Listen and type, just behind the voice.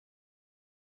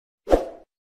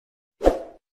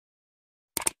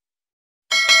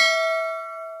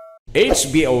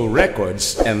HBO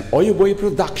Records and Oyoboy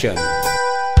Production.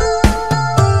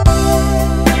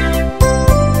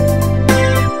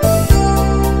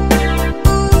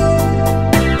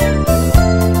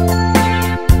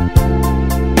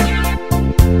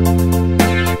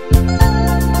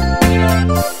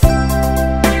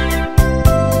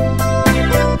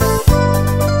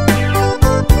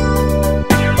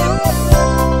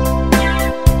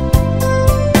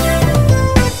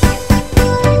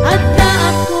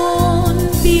 Addaakon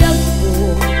biag ko,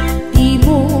 di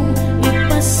mo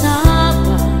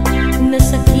ipasaba na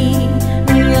sakit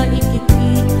nga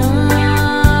ikikita.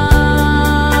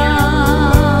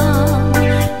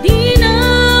 Di na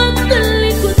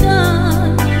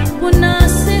talikudan,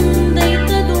 punasin day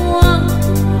kaduwang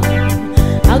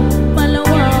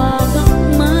agpalawag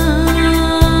akman.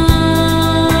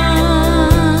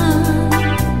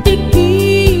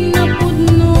 Tiking na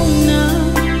pudnong na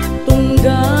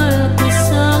tunggal ko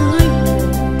sa ngayon,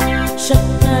 siya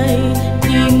kay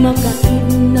di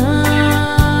makaina.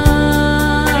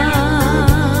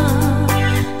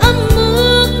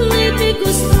 Amok ngiti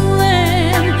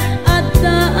gustuem at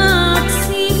daak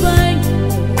sibay ko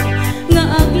nga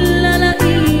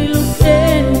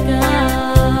aglalailuken ka.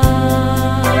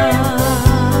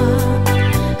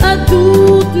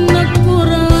 Adut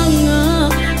nagkurang nga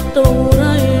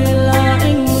tauray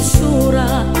laing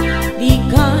musura, di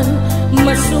kan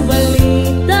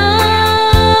masubalitan.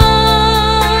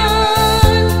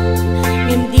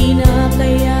 Hindi na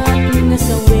kaya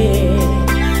nasawi,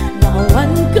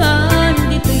 naawan kan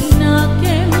dito'y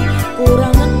nakem,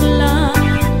 kurang akla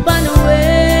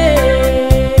panawe.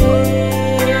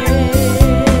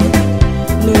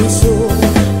 Nuso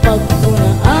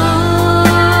pagpunaan,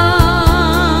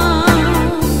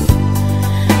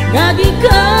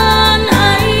 ngagikan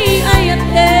ay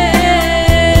ayaten.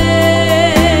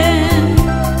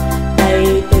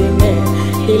 Daytoy me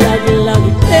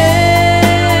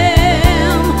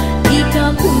tilaglagitem, di ka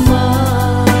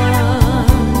kuman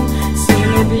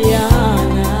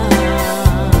sinubyana.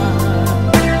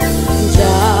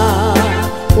 Diya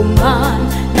kuman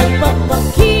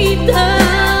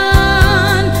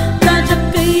nagpapakitan, tadyak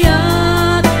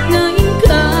kaya't ngayon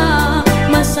ka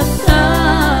masaktan.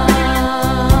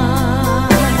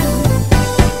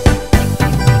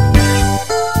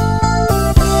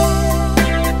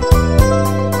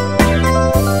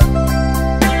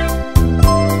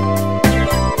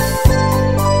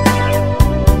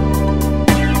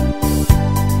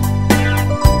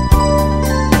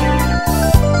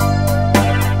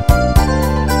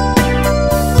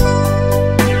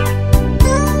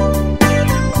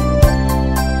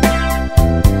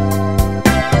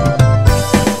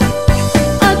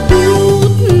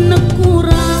 Adut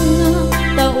nagkurang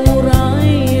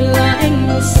tauray laing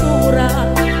musura,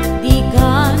 di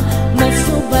kan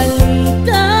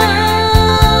masubalitan.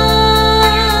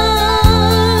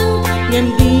 Ngem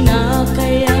di na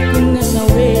kaya kung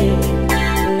nasawi,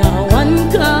 ngawan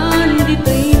kan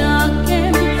dito'y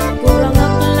nakem, kurang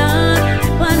aklat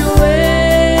panawe.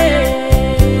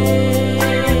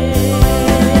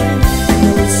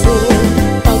 Nuso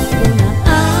pagpunaan,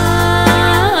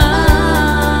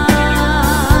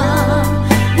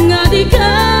 nga di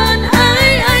kan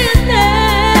ay ayaten.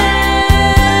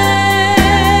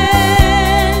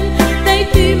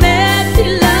 Daytoy met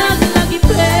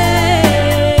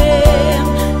tilaglagitem,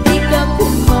 di ka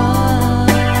kuman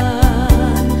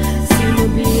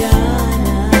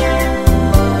sinubyana.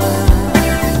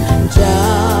 Diya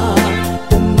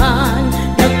kuman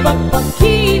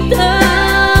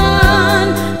nagpapakitan,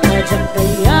 tadyak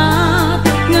kaya't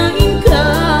ngayon ka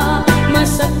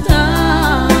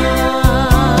masaktan.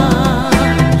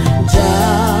 Diya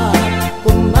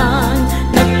kuman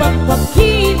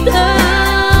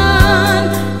nagpapakitan,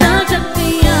 tadyak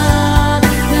kaya't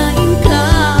ngayon ka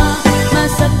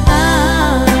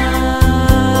masaktan.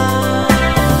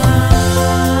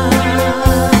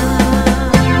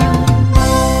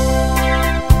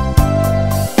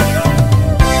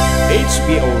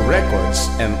 HBO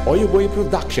Records and Oyoboy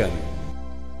Production.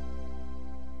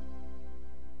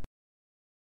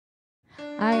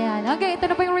 Ayan. Okay, ito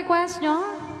na po yung request nyo.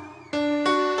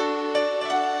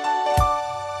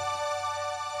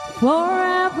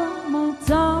 Forever, my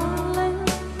darling,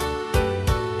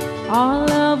 our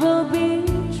love will be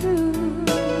true.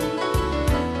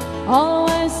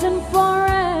 Always and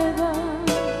forever,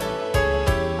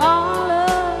 our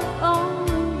love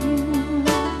only you.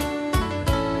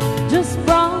 Just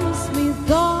promise me,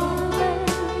 darling,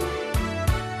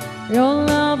 your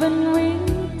love in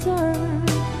return.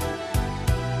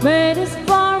 Made us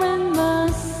far in my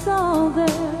soul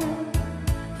there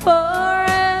forever.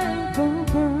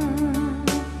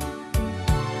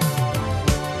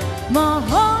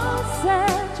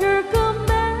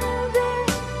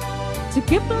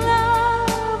 keep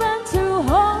love and to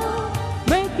hold,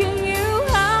 making you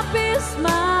happy is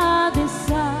my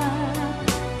desire.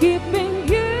 Keeping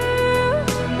you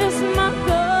is my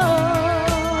goal.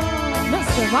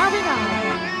 Mr. Marvin Allen.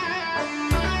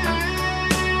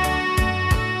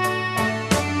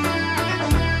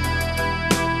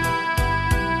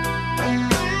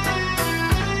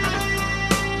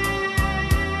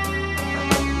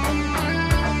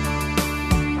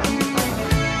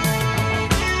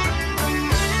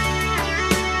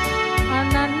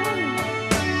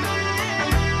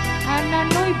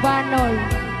 Annayannay Banol.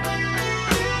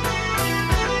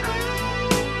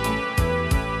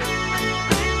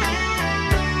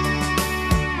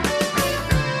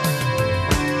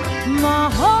 My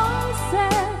heart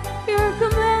said you're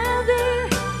commanding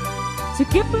to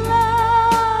keep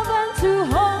love and to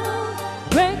hold,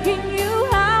 making you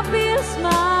happy is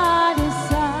my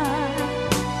desire.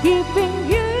 Keeping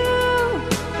you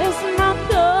is my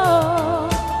goal.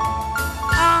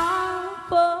 I'll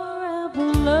forever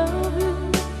love you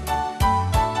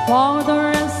for the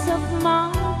rest of my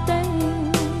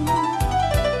days.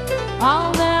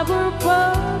 I'll never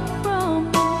part from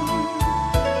you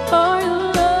or your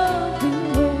loving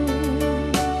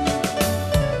way.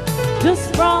 Just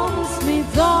promise me,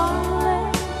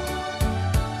 darling,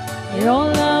 your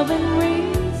love in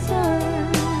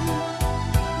return.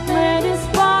 Let this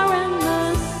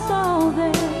barrenness all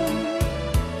there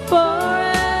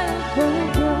forever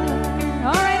burn.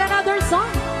 All right, another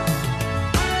song.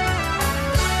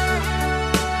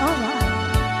 All right.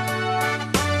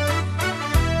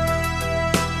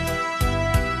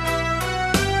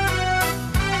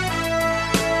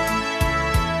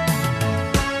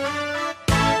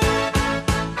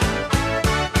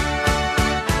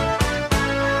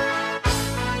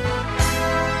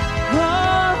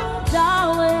 Oh,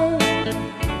 darling,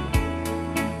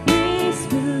 please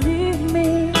believe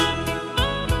me.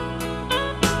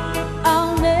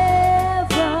 I'll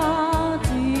never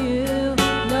do you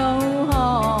no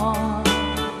harm.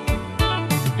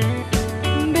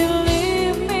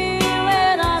 Believe me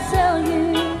when I tell you,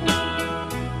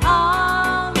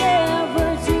 I'll never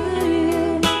do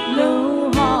you no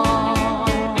harm.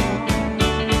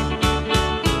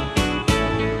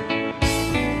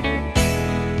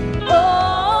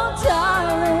 Oh,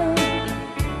 darling,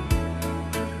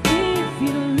 if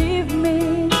you leave me,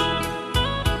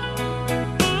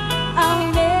 I'll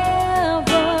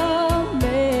never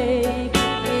make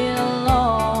it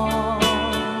long.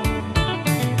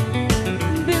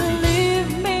 Believe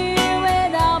me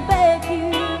when I beg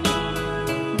you,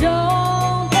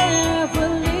 don't ever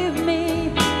leave me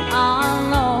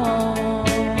alone.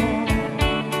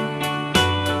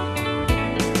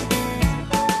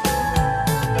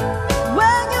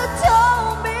 When you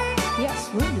told me, yes,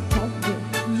 when you told me,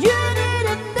 you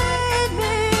didn't need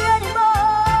me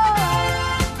anymore.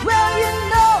 Well, you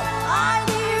know, I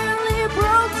nearly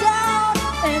broke down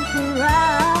and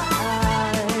cried.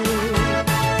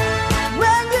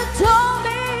 When you told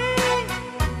me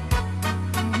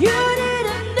you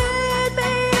didn't need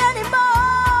me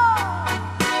anymore.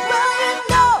 Well, you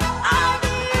know, I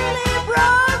nearly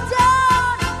broke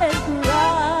down and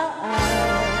cried.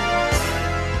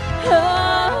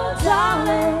 Oh,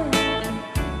 darling,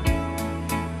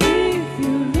 if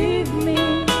you leave me,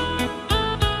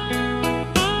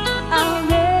 I'll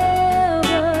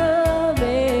never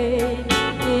make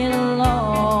it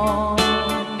alone.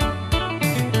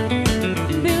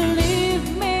 Believe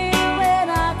me when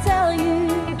I tell you,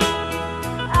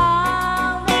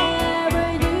 I'll never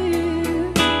do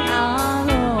you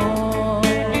alone.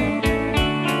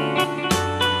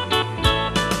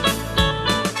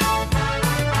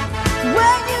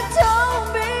 When you told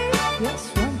me, yes,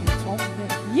 when you told me,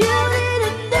 you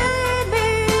didn't need me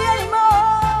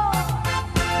anymore.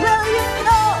 Well, you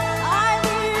know, I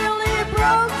nearly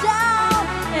broke down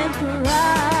and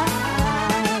cried.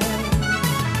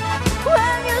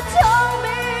 When you told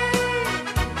me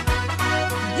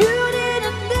you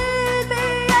didn't need me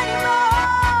anymore.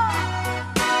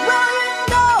 Well, you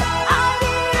know, I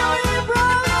nearly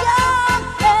broke down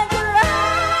and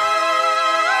cried.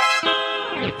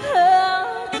 Oh,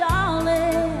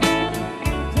 darling,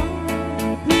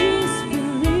 please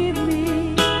believe me.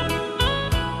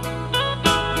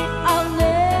 I'll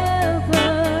never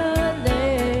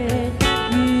let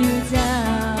you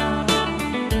down.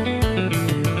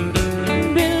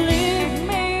 Believe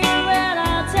me when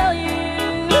I tell you,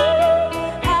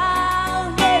 I'll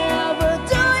never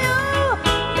do you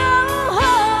no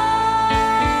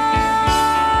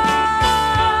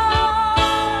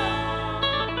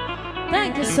harm.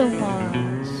 Thank you so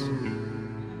much.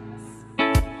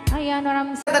 Ayan,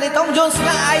 maraming ni Tom Jones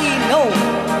nga I know.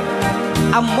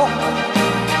 Amok.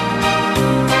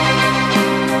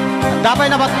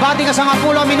 Dapat nabatbati ka sa nga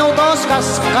 10 minutos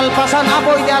kas kalpasan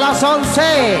apo iti alas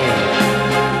 11.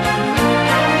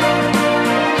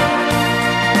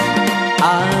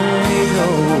 I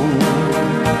know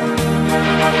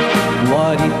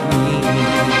what it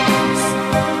means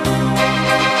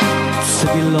to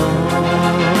be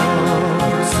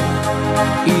lost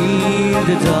in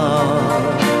the dark.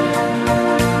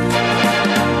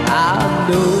 I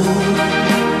know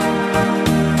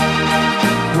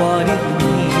what it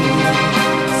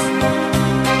means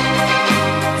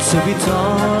to be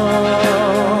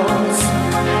tossed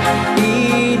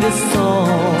in the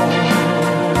storm.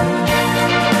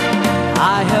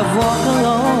 I have walked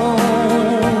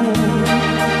alone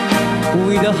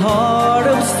with a heart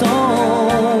of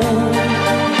stone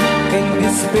and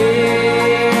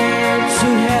despair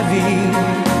too heavy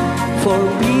for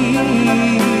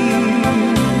peace,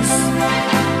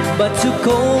 but you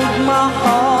cold my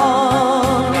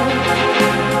heart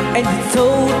and you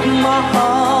told my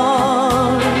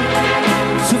heart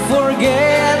to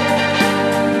forget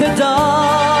the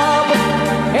doubt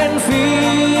and fear.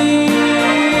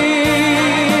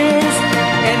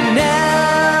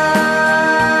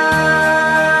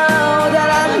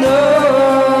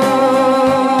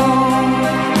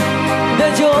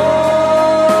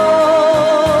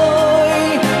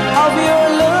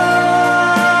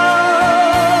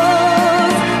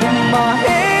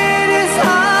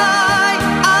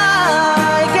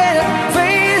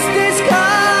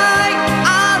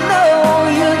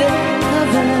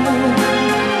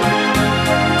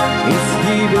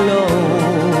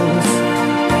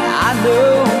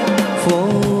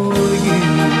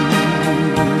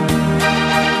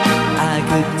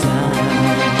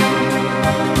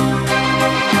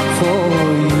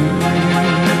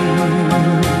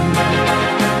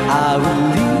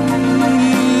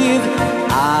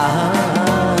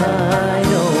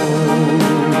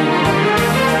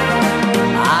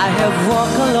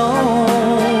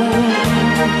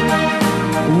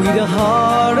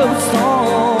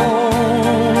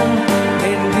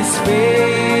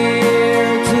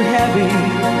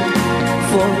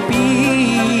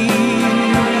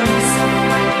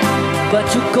 But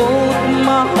you caught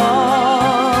my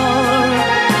heart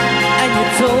and you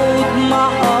told my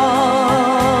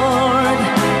heart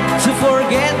to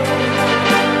forget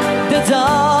the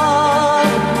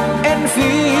dark and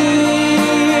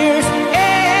fears.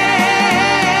 And now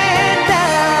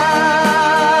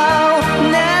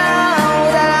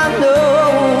that I know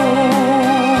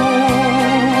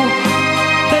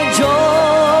the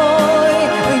joy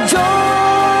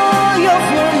of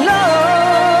your love,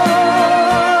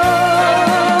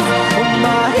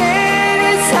 my head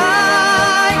is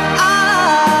high,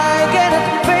 I cannot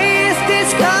face the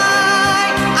sky.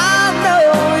 I know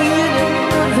you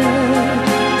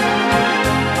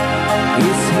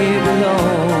is here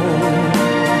alone.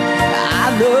 I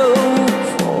know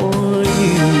for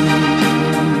you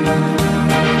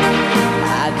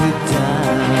I could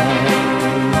die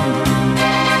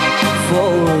for you.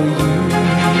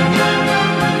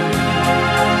 I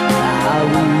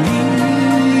will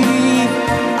leave.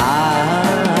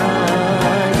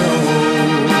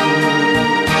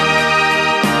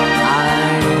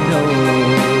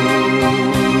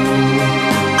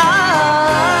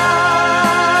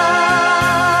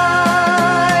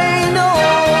 I know.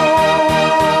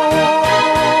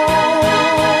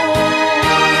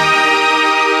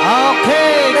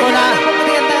 Okay, kuna.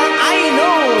 I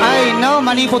know. I know,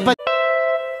 manipot pa.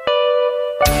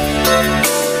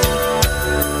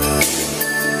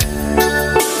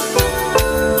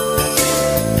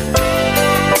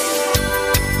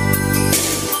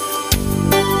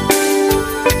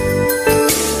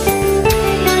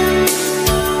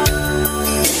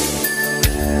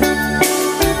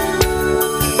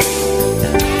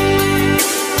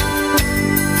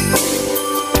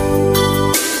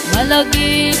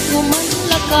 Malagi ko man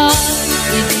lakas,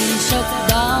 hindi siya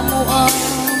damo ang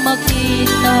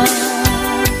makita.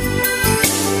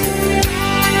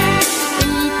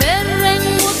 Pereng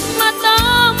mo't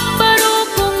matang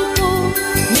barukong ko,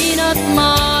 minat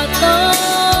mata.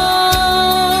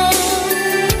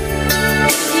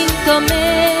 Ing kami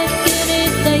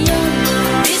kinitayan,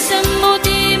 isang mo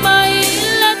di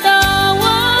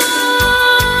mailatawan.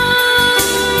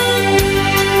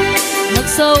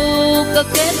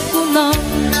 Nagsaukaket ko na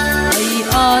ay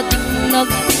ating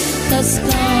nagpintas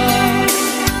ka.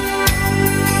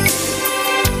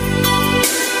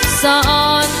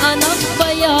 Saan anak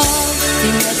bayan,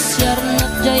 tinasyar na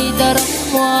jay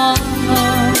daramwang.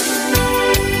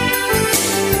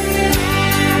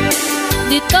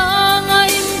 Dito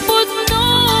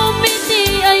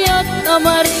nga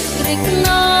marikrik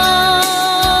na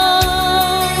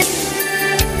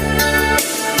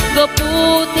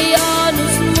gaputi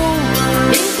anus mo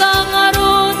ika nga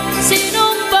ron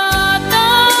sinong bata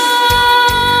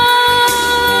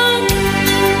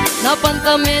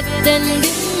napankamit din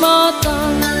di mata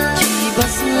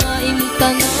Chivas nga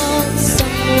imtanak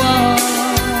sangwa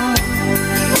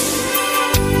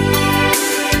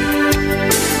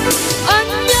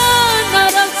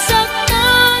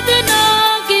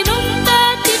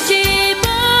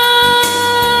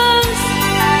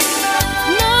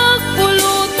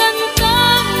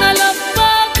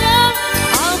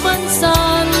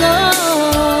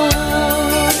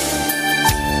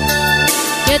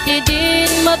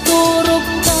din maturog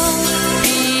ka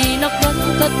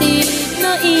pinakangkatid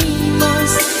na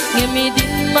imas ngemi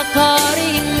din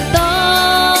makarinta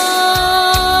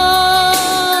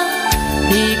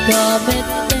di ka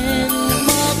beten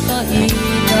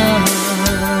makaina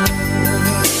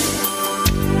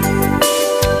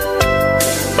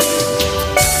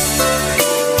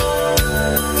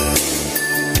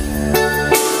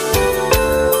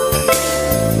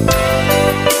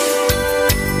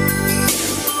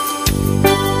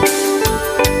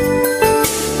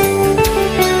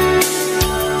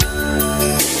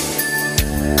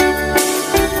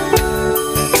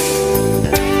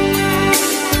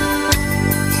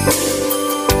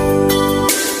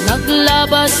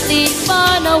Basti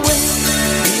panawe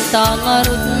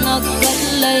tangarod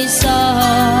nagkalaysa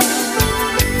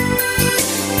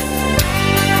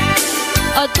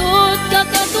adut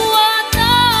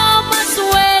kakatuwata mas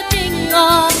wedding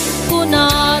nga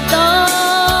kunada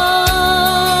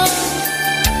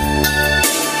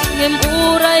ngem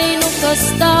uray no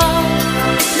kasta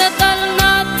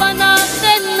natalnat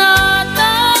panaten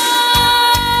nata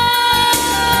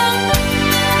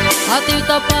atiw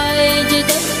tapay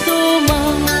jidat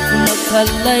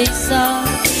nagkalay sa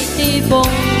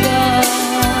itibongga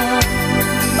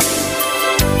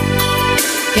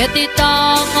ketita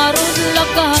ngarun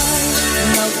lakay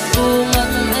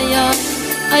nagbungan ayat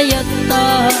ayata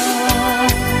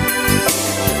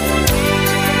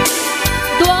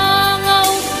dua nga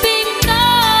uping na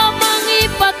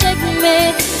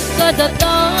mangipategme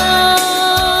kadatang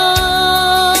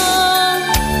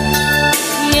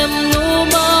ngem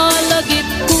numalagip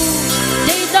ko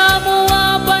jay damuwa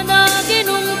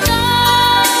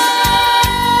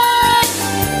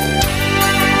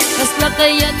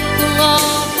kayat ko nga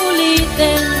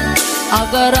ulitin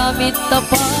agaramit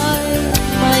tapay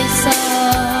may sa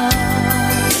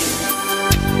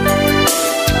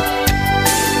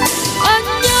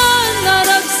anyan na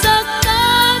ragsak na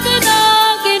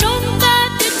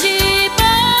ginaginungkat ni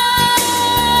Chivas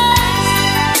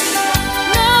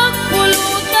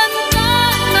nagpulutan ka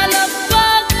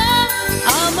nalabagan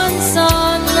aman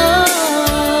sana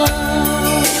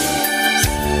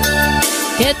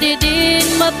keti din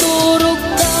maturog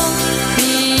ka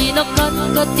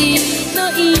pinakangkatid na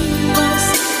imas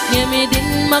ngemi din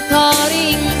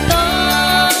makaringta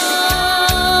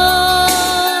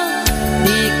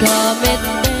di ka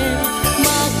meten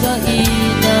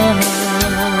makaina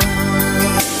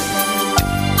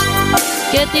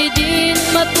keti din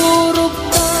maturog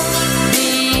ka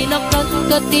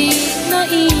pinakangkatid na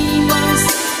imas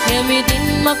ngemi din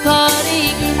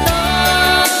makaringta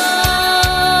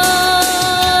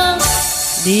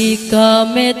di ka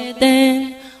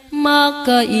meten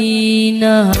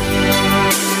makaina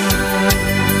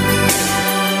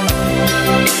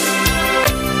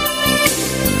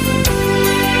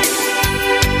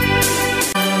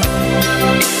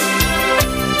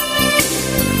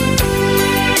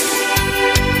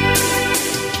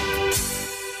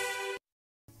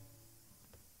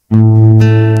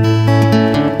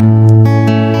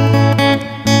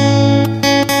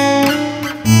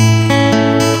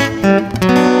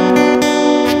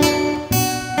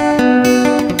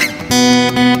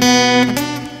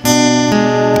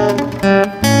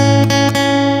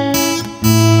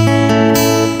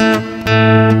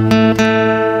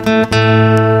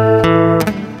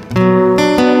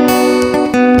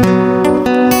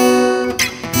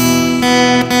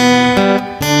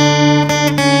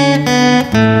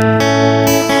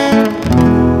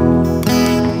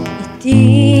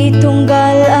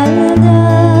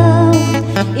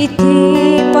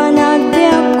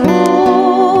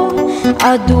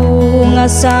Adu nga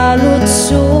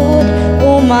saludsud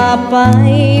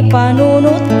umapay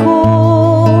panunot ko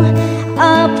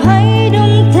apay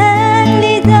dumten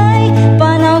liday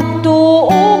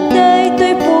panagtuok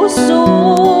daytoy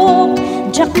pusok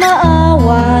jak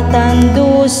maawatan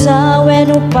do sa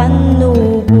weno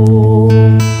panubo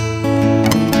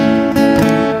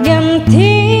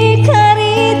gamti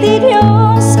kariti Dios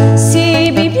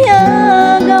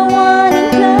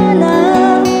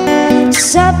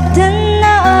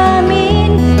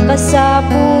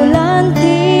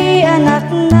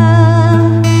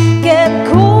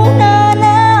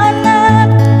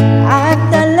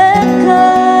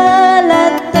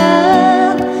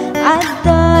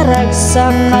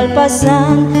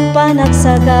Kalpasan,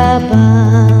 Panagsagaba.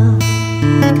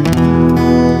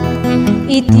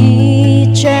 Iti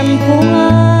tiyempo nga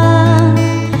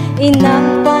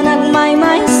inak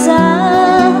panagmaymaysa,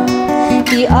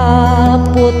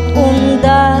 iapot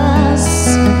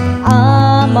undas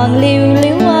amang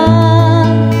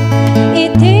liwliwag.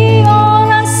 Iti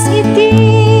oras iti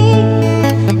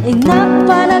inak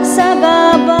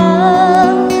panagsagaba,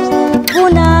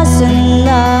 punasan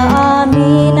na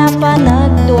amin na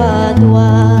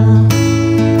panagdwa-dwa.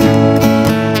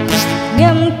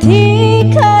 Gamti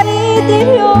kari di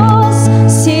Diyos,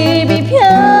 si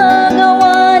bibiyag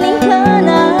awaning ka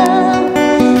na,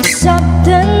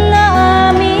 sabdan na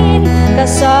amin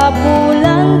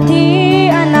kasapulan ti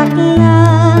anak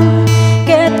na.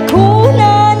 Ket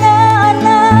kuna na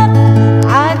anak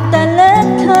at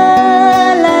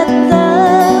talat-halata,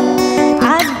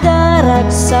 Adda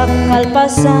Ragsak,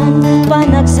 Kalpasan,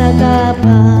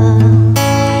 Panagsagaba.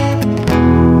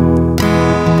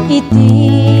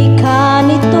 Iti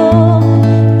kanito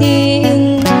ti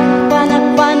inak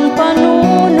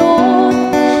panagpanpanunot,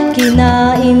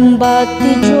 kinaimbag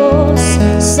ti Diyos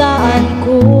saan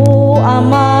ko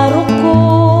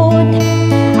amarukod.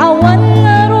 Awan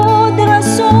nga rod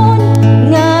rason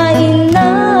nga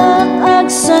inak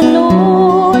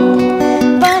agsanod,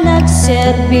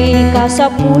 panagserbi ka sa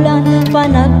pulan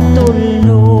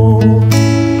panagtulno.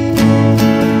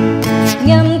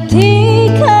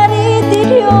 Ngamti kari ti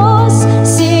Diyos,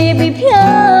 si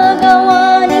bibiyag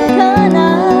awaning ka na,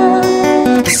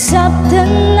 sabdan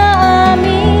na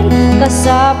amin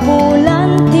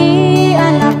kasapulan ti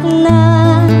anak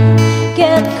na.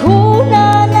 Ket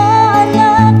kuna na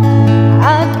anak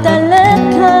at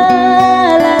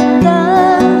talat-halata,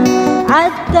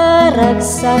 Adda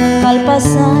Ragsak,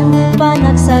 Kalpasan,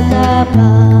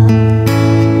 Panagsagaba.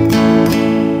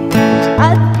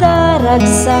 Adda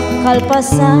Ragsak,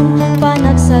 Kalpasan,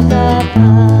 Panagsagaba.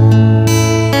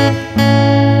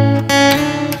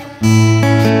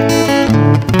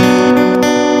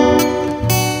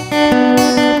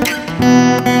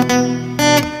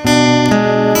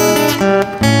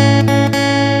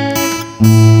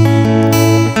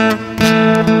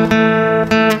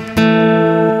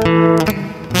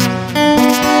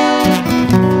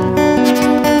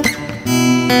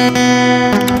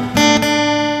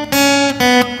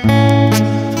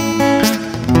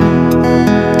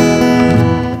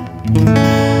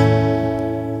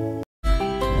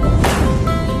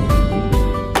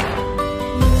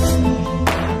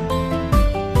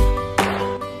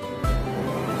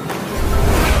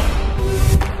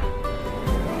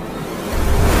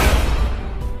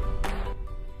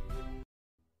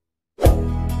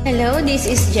 Hello, this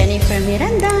is Jennifer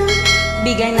Miranda,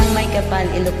 Bigay Ng Maykapal,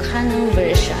 Ilocano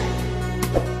version.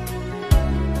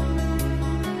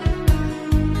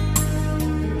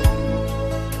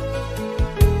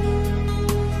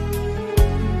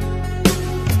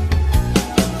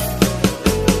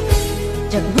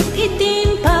 Jagbut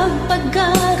itin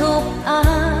pagpaggarop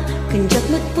kanjak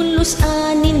matpulos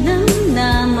anin ng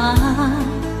nama,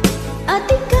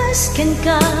 atikas ken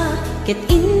ka ket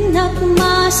inak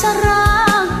masarakan.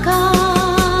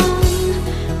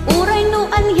 Uray no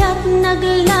anyat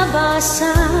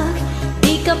naglabasak,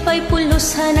 di ka pa'y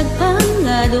pulos ha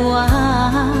nagpangadwa.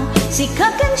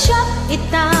 Sikakan siya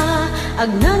ita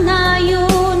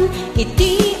agnanayon,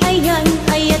 iti ayan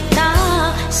ayata.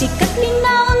 Sikat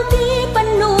linaon ti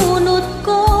panunot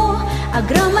ko,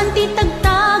 agraman ti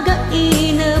tagtaga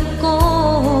inep ko.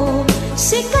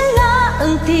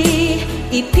 Sikalaang ti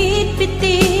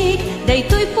ipit-pitik,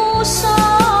 daytoy puso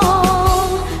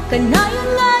kanayon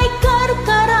nga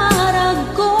ikarkararag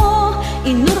ko.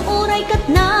 Inururay kat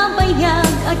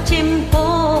nabayag at tiyempo,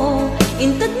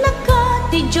 intad na ka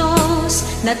ti Diyos,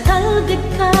 natalgad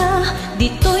ka,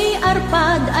 dito'y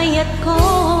arpad ayat ko.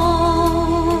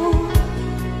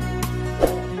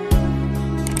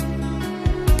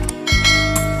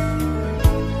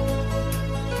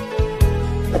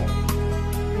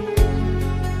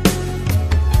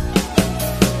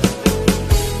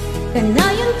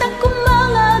 Kanayon ta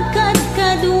kumangagad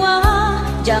kadwa,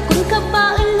 jakon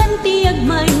kabailan tiyag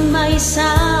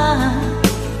may-maysa.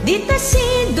 Dita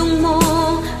sidong mo,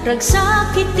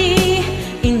 ragsak iti,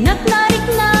 inaknarik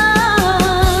na.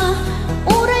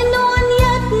 Uray no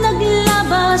anyat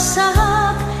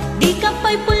naglabasak, di ka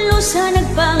pa'y pulusa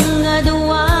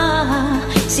nagpangadwa.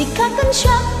 Sikakan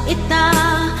siya ita,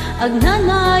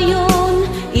 agnanayon,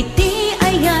 iti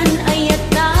ayan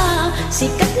ayata.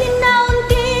 Sikat linaon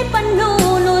ti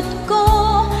panunot ko,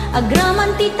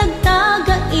 agraman ti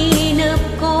tagtaga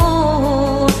inep ko.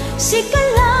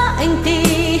 Sikalaeng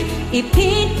ti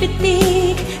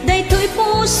ipit-pitik, daytoy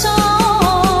puso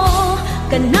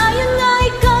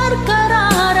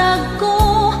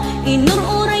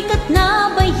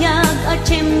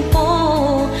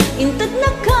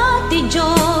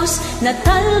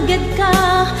natalged ka,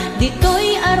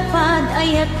 dito'y arpad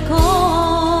ayat ko.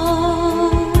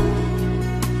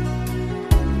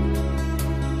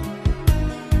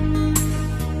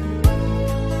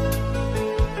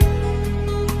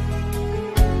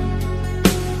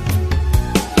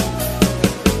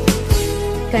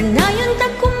 Kanayon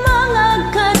tag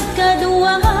kumangagkad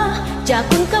kadua,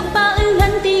 jakon ka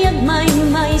baalan tiyag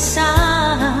may-maysa.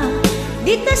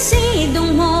 Dita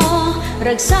sidong mo,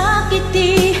 ragsak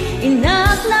iti,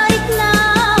 inaknaik na.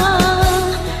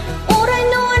 Uray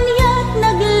no anyat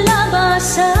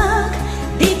naglabasak,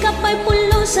 di ka pa'y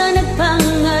pulusa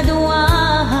nagpangadua.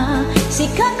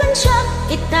 Sikakan siya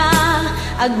ita,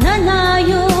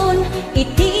 agnanayon,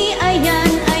 iti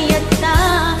ayan ayat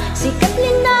ta. Sikat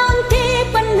linaon ti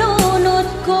panunot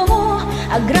ko,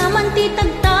 agraman ti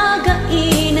tagtaga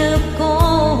inep ko.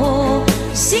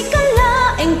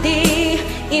 Sikalaeng ti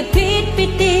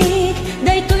ipit-pitik,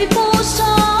 daytoy puso.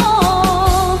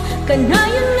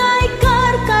 Kanayon nga'y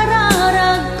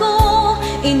karkararag ko,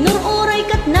 inururay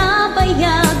kat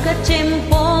nabayag at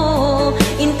tiyempo.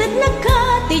 Inted na ka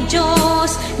ti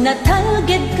Diyos,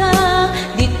 natalged ka,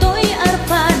 dito'y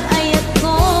arpad ayat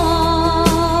ko.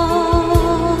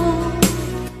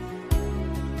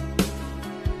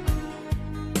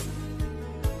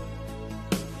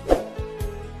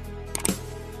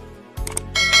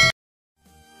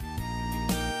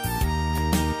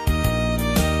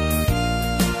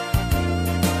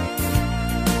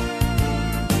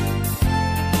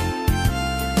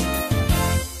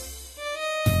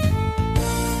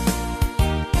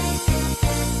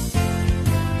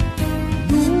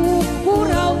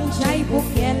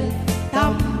 Bukel,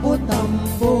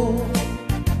 tambo-tambo.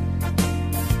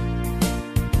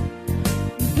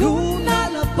 Nung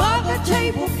nalabag at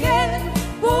siya'y bukel,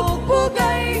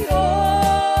 bugbugay ko.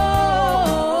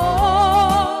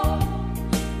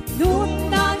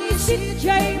 Nung nangisin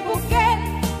siya'y bukel,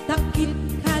 takit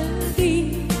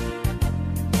kaldi.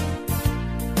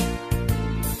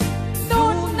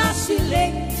 Nung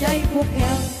nasiling siya'y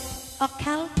bukel,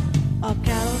 akal,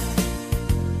 akal.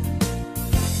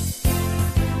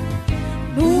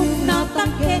 Nung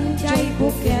natangken siya'y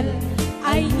bukel,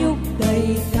 ay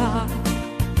nyugday ka.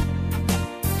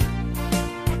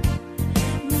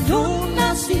 Nung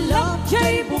nasilang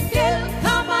siya'y bukel,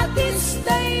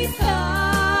 kamatisday ka.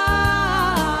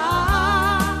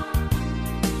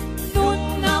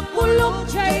 Nung nakulong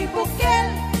siya'y bukel,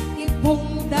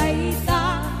 ibungday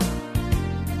ka.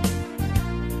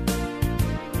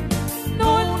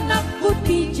 Nung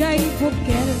nakuti siya'y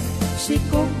bukel,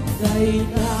 sikungday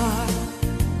ka.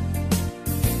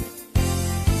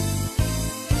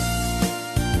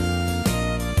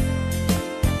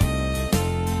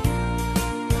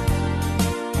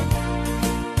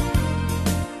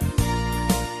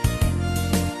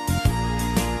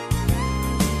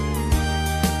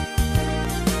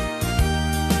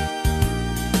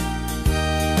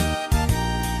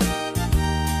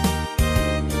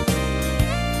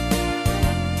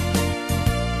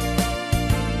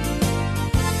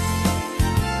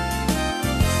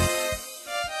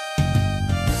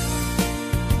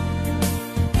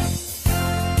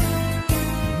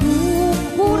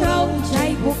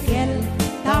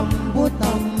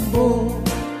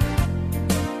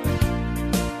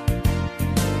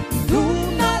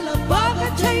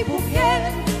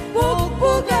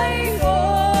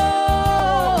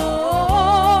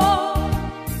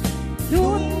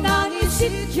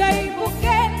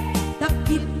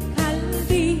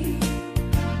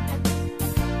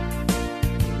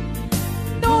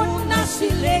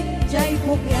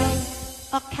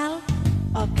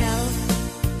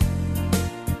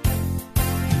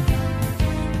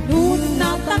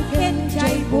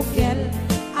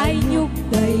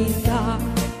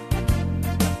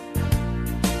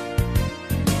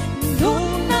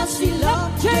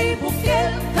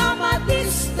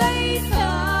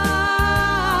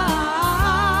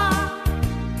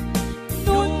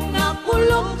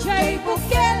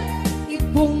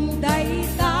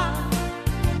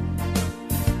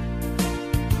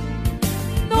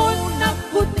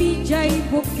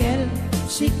 Bukel,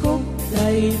 sikong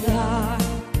dayda.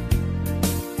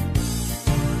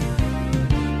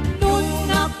 Nung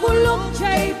nakulong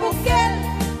siya'y bukel,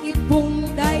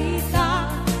 ibungday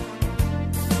ta.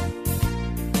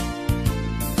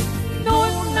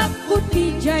 Nung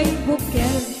nakuti siya'y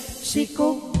bukel,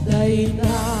 sikong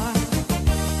dayda.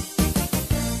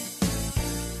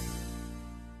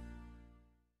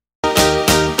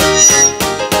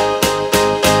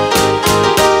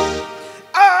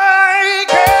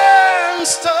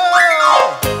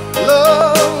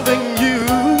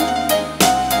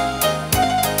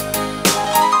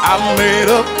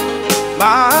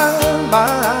 my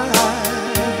mind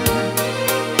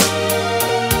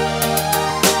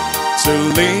to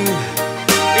live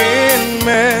in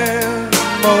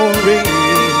memory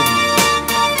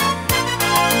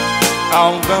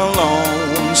of the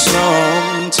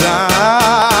lonesome time,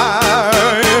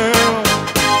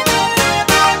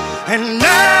 and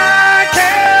I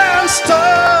can't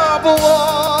stop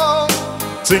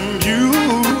wanting you.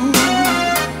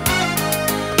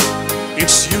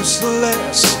 It's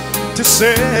useless to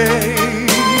say,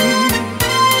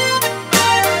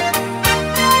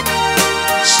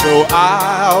 so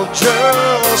I'll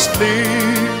just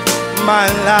live my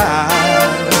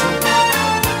life,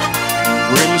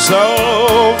 dreams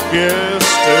of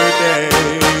yesterday.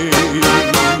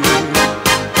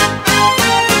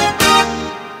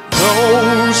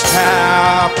 Those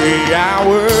happy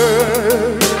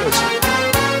hours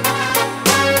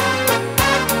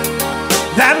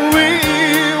that we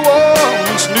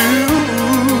once knew,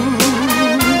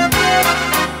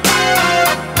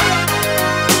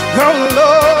 oh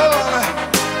Lord,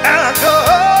 echo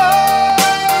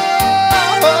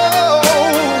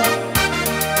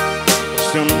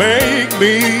to make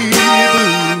me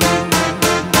blue.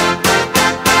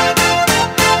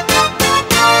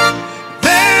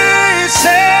 They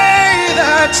say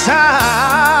that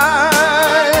time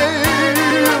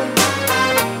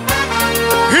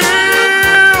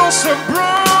heals a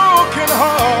broken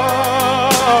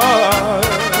heart,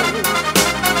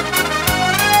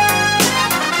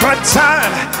 but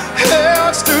time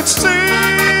has stood still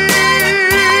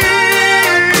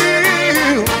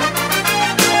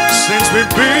since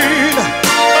we've been apart.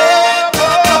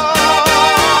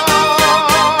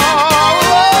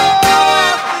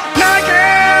 I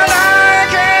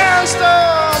can't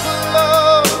stop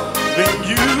loving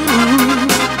you.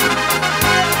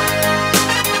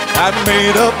 I've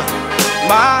made up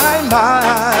my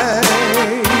mind,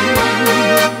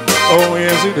 oh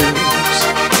yes it is,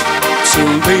 to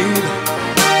live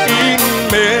in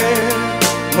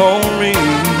memories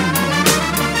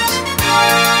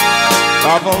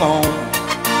of a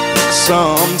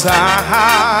lonesome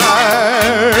time,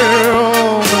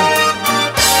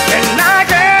 and I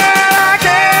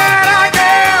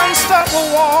can't stop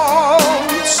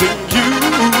wanting you.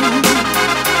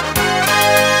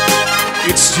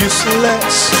 It's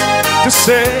useless to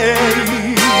say,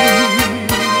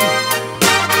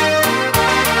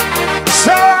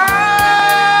 so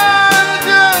I'll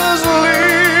just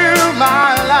live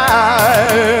my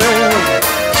life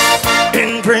in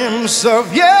dreams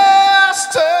of yesterday.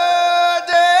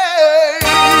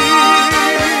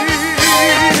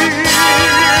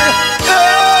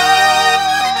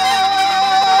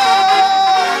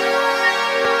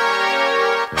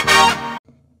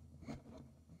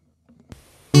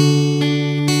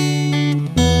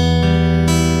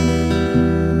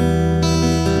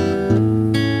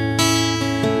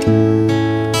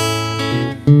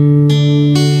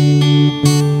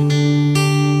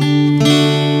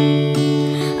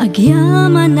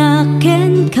 Agyaman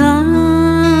akin ka,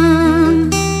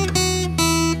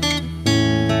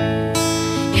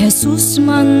 Jesus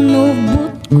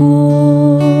manubot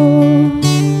ko,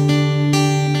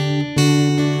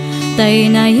 tay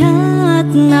nayat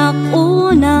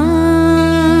nakunay,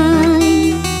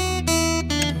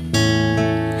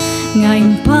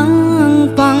 ngayon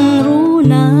pang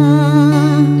pangruna.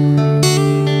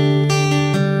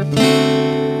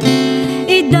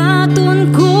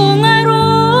 Idaton ko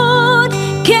ngarod,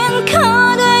 ken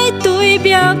kaday tuy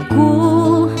biag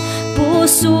ko,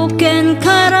 puso ken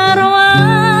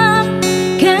kararwak,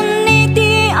 ken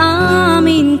iti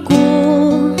amin ko,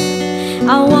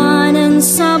 awanan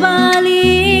sa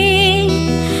bali,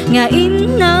 nga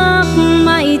inak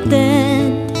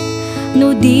maited,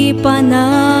 no di pa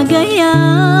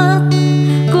nagayak,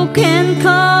 ko ken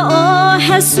ka o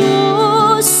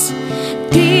Jesus,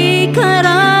 ti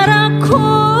kararak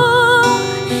ko,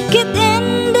 kit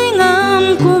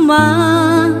endingam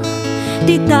kuma,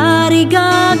 ti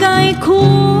tarigagay ko,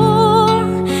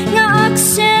 nga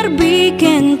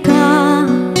agserbiken ka,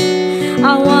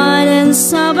 awanan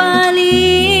sa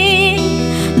bali,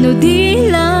 no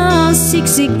di la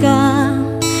siksika,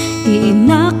 ti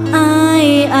inak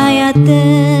ay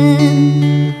ayaten.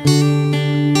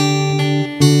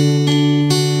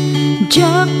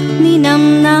 Jak ni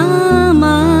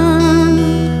namnama,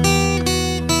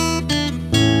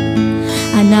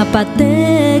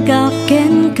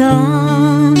 anapategaken ka,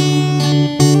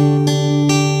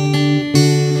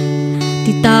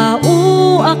 ti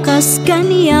tao akas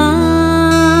kaniya,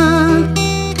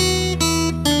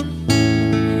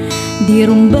 di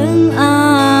rumbeng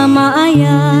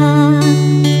amaayat,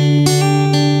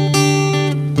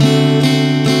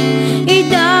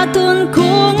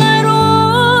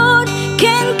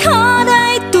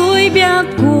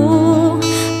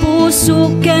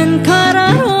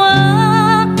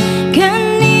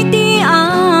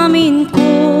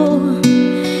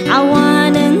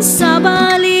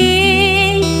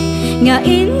 nga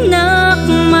inak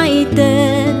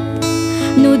maitet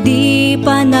no di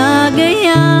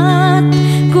panagayat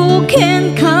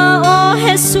kuken ka o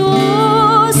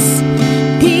Jesus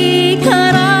ti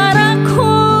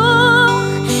kararako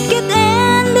ket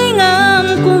ending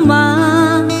ang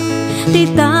kuma ti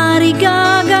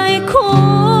tarigagay ko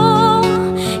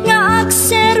nga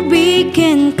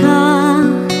agserbiken ka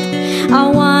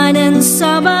awanan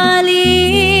sa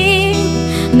bali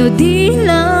no di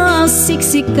la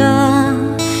siksika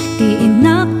ti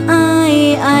inak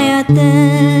ay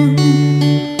ayaten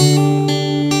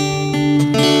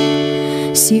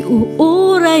si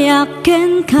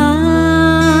uurayaken ka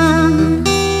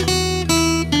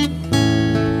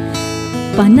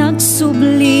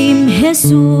panagsublim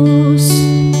Jesus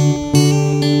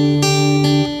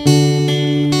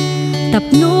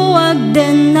tapno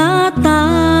agden nata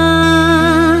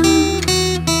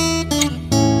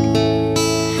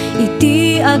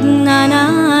iti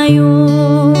agnanayon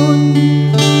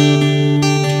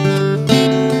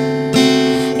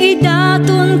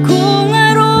idaton ko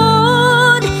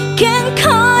ngarod ken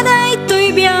kanay to'y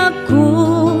biag ko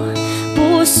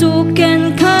puso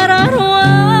ken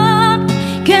kararwak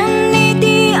ken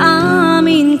iti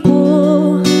amin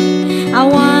ko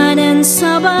awanan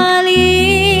sa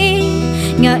bali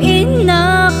nga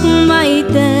inak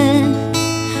maiten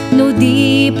no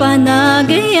di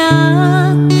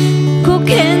panagayat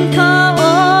kuken ka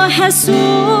o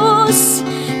Jesus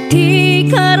ti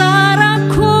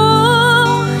kararako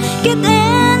ket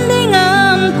ending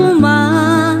ang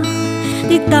kuma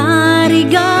ti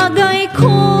tarigagay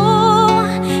ko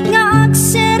nga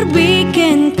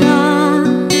agserbiken ka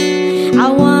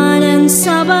awanan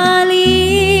sa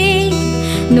bali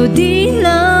no di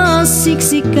la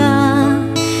siksika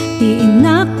ti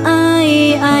inak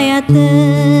ay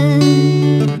ayaten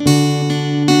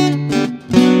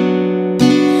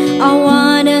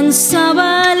awanan sa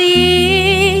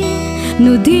bali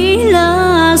no di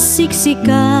la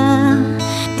siksika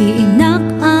ti inak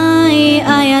ay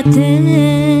ayaten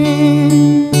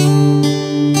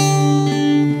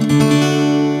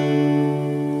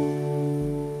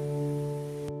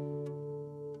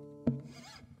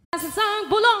Sang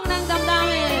Bulong ng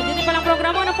Damdamin. Dito palang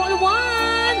programa na po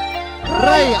luwan.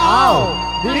 Ray Au!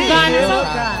 Gana sa...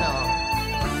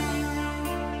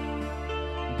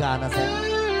 Gana sa...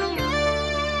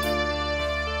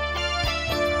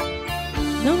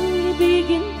 Nang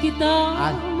ibigin kita,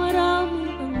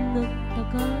 marami ang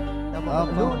nagtaka.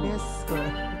 Lunes ko.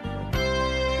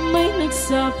 May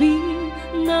nagsabi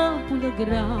na bulag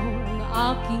raw ang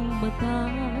aking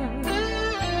mata.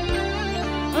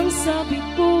 Ang sabi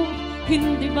ko,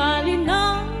 hindi bali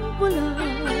ng bula.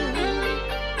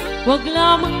 Huwag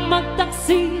lamang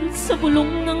magtaksil sa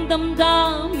bulong ng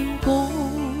damdamin ko.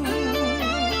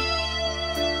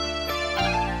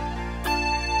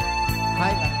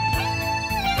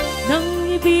 Nang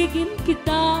ibigin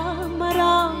kita,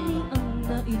 marami ang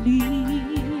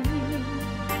nailing.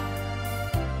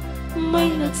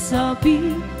 May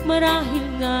nagsabi, marahil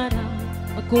nga raw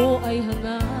ako ay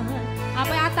hangad.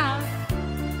 Apa yata?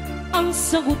 Ang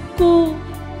sagot ko,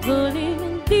 galing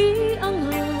hindi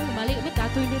anghal. Mali, may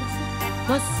katoy lyrics.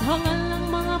 Mas hangal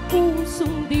ang mga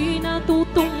pusong di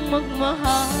natutong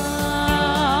magmahal.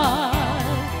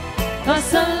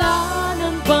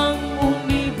 Kasalanan bang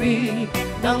umibig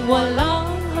nang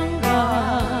walang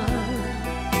hanggan?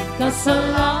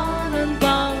 Kasalanan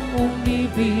bang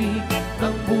umibig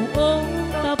ng buong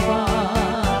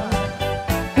tapat?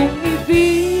 Kung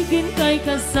ibigin kay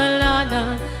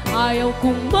kasalanan, ayaw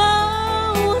kong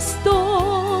mahusto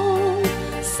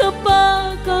sa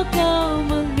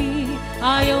pagkakamali,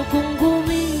 ayaw kong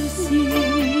gumising.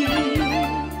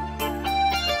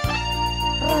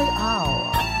 Ray Au!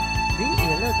 Di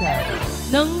ILOCANO.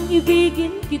 Nang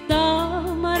ibigin kita,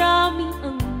 marami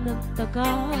ang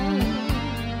nagtaka.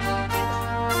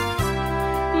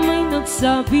 May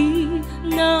nagsabi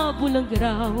na bulag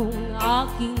raw ang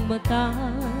aking mata.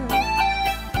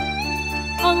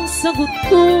 Ang sagot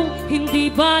ko,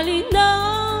 hindi bali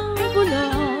ng bula.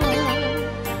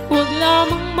 Huwag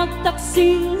lamang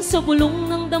magtaksil sa bulong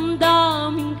ng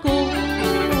damdamin ko.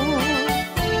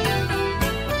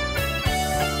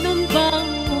 Nang bang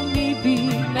umibig,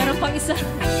 meron pang isa.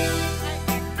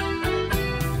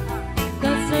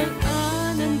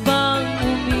 Kasalanan bang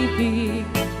umibig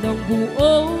ng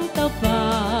buong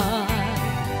tapat?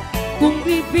 Kung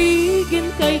ibigin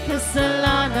kay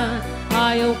kasalanan,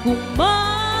 ayaw kong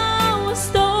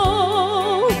mahusto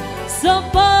sa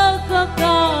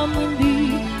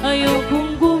pagkakamali, ayaw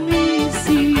kong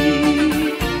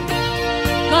gumising.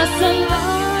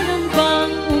 Kasalanan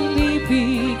bang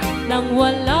umibig nang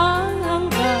walang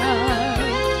hanggan?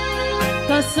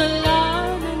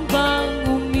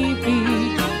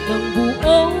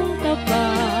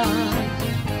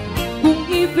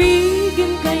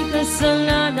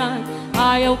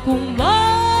 Ayaw kong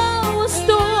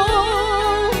magusto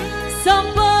sa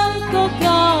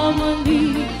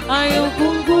pagkakamali. Ayaw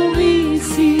kong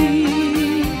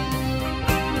gumising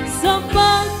sa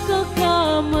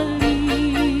pagkakamali.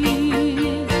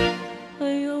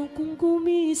 Ayaw kong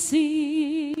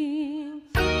gumising.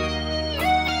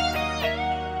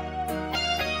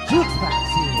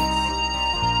 Jukebox is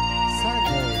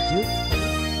Sunday Jukebox.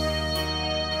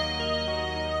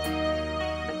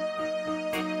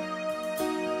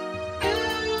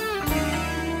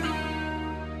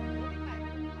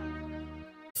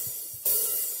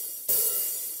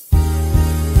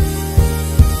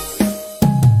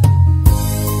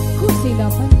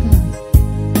 Kusilapan ka.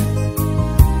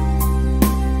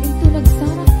 Into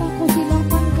nagsarak pa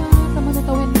kusilapan ka.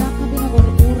 Tamanatawin na ka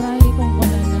binag-uray kung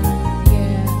wala na.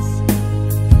 Yes.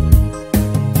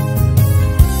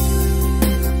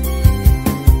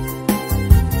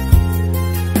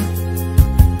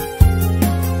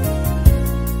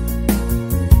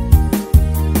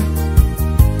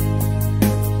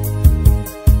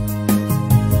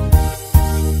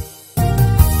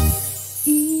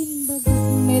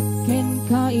 Inbagat ken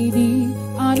kaidi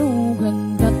ano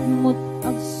gandat mo't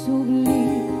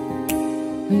agsuli.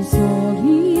 Ay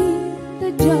sorry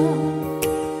tadya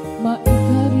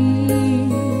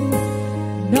maikari.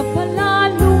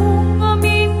 Napalalo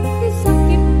ngamin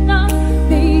isakit na.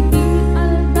 Di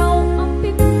aldaw ang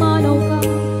pigmanaw ka.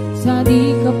 Sa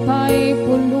di ka pa'y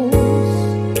pulos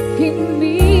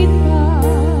kimita.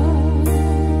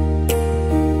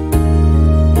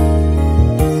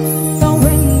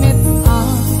 Tawin met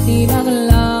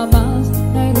tinaglamas,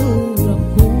 nairurang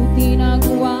ko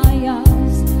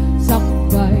tinagwayas.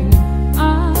 Sakbay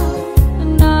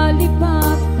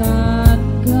nalipatan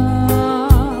ka.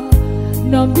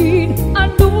 Namin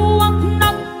anuang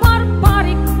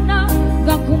nagparparik na.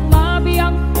 Gakumabi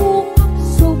ang kukak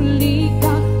suli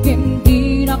ka.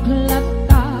 Hindi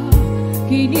naklata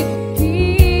kinit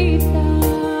kita.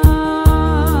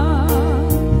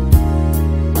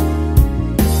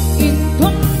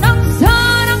 Intong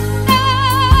nagsarang na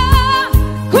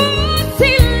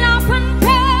kusilapan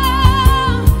ka.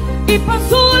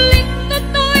 Ipasulit na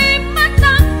to'y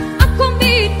mata at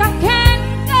kumitaken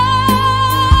ka.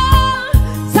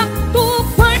 Sakto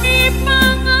pa ni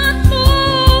mga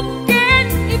tuken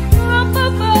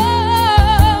ipababa.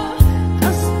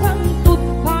 Kastang tut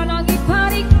pa nang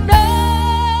iparigdag.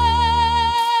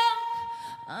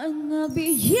 Ang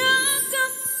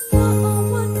nabiyagang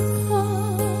naawan ka.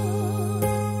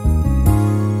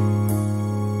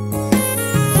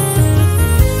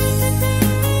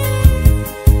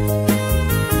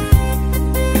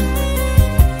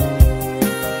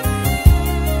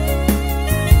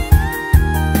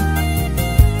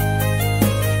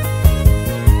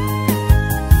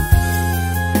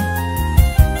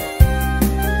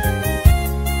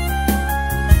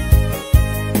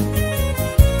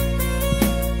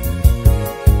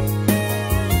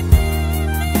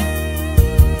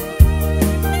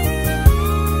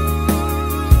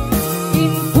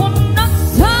 Intong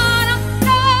nagsarang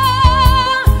na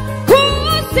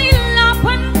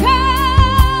kusilapan ka.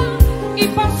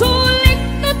 Ipasulit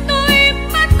na to'y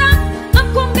mata ang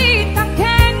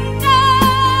kumitaken ka.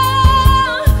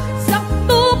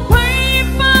 Sakto pa'y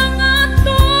mga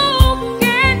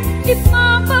tuken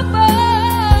ipababa.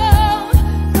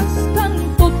 Kastang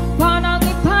tut pa nang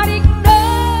iparigdag.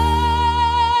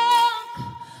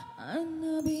 Ang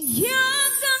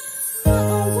nabiyagang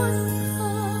naawan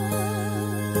ka.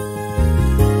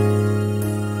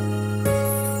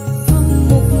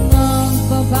 Amok ngang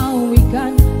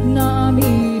babawikan na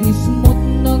amiris mo't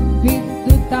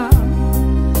nagbitutan.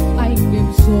 I'm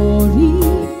sorry,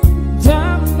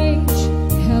 damage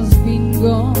has been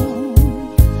gone.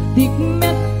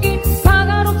 Dikmet in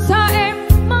pagarot sa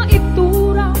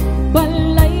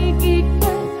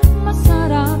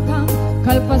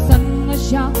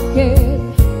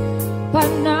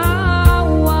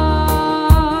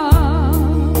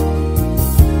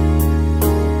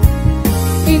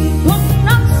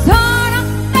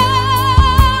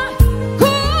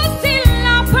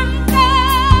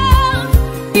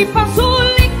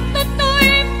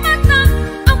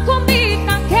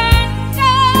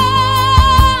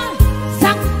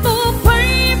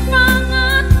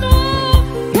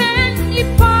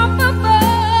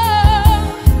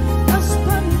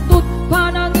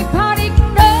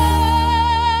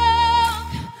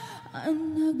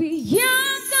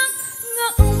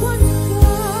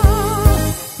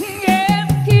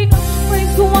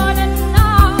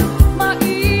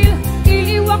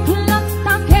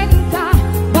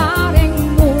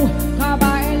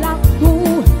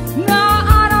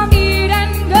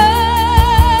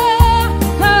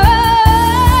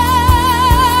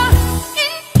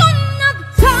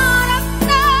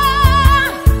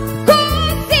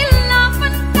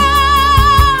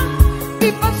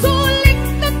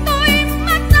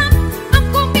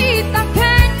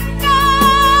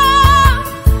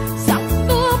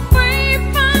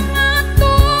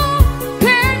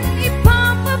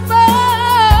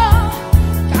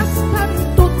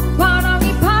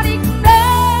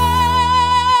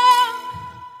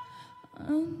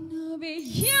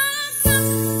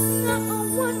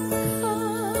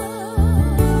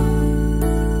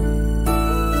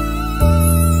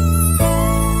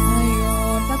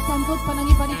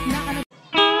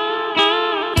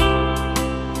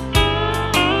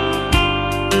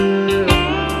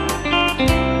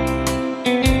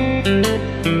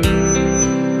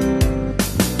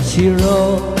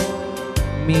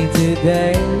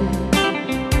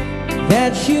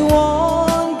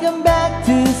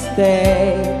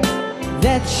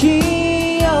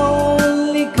she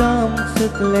only comes to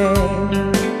claim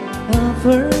of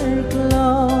her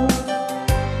clothes.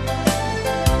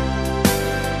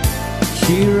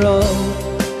 She wrote,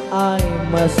 I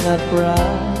must not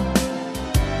cry,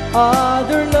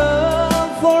 other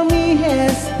love for me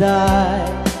has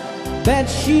died. But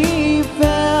she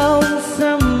found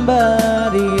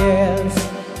somebody else,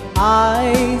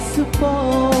 I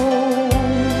suppose.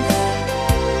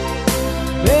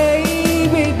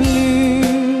 Baby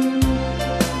blue,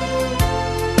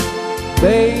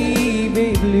 baby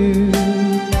blue,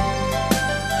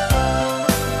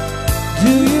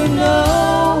 do you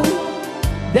know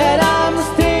that I'm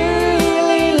still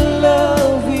in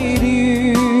love with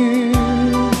you?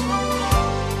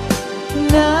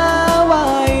 Now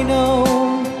I know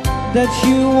that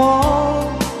you won't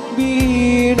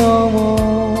be no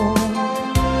more.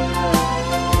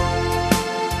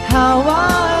 How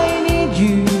I need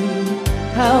you,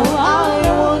 how I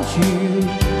want you,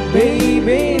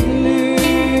 baby blue.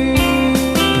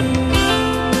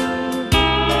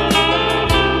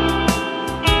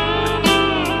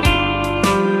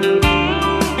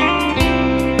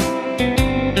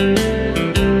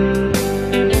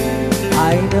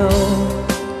 I know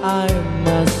I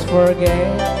must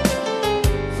forget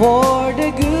for the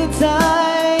good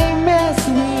time as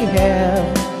we have,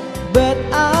 but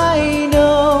I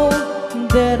know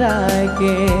that I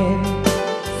can't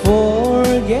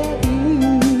forget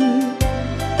you.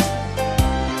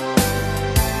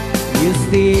 You're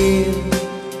still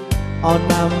on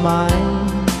my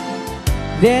mind,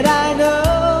 that I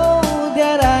know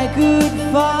that I could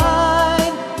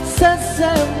find such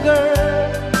a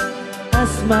girl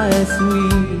as my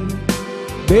sweet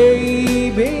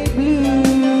baby blue.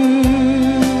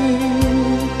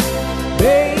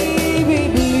 Baby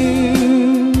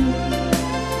blue,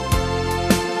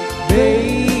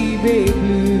 baby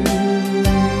blue,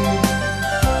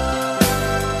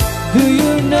 do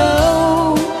you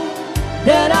know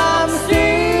that I'm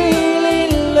still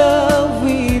in love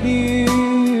with you?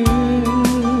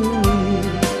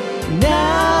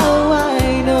 Now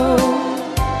I know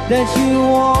that you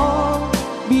won't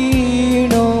be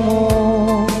no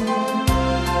more.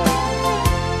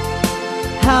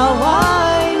 How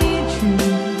I need you,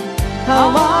 how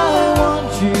I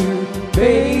want you,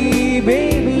 baby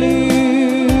blue,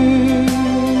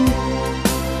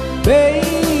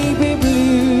 baby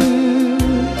blue,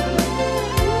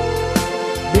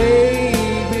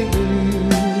 baby blue.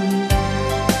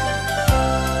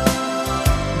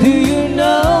 Do you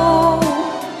know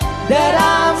that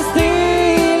I'm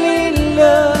still in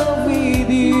love with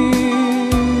you?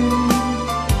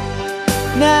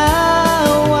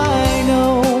 Now I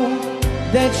know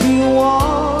that you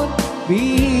won't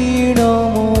be no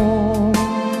more.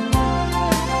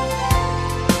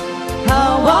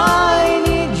 How I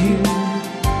need you,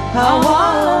 how I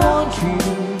want you,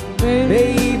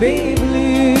 baby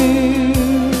blue.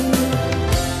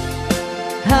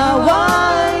 How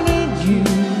I need you,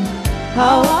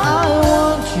 how I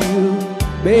want you,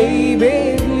 baby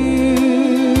blue.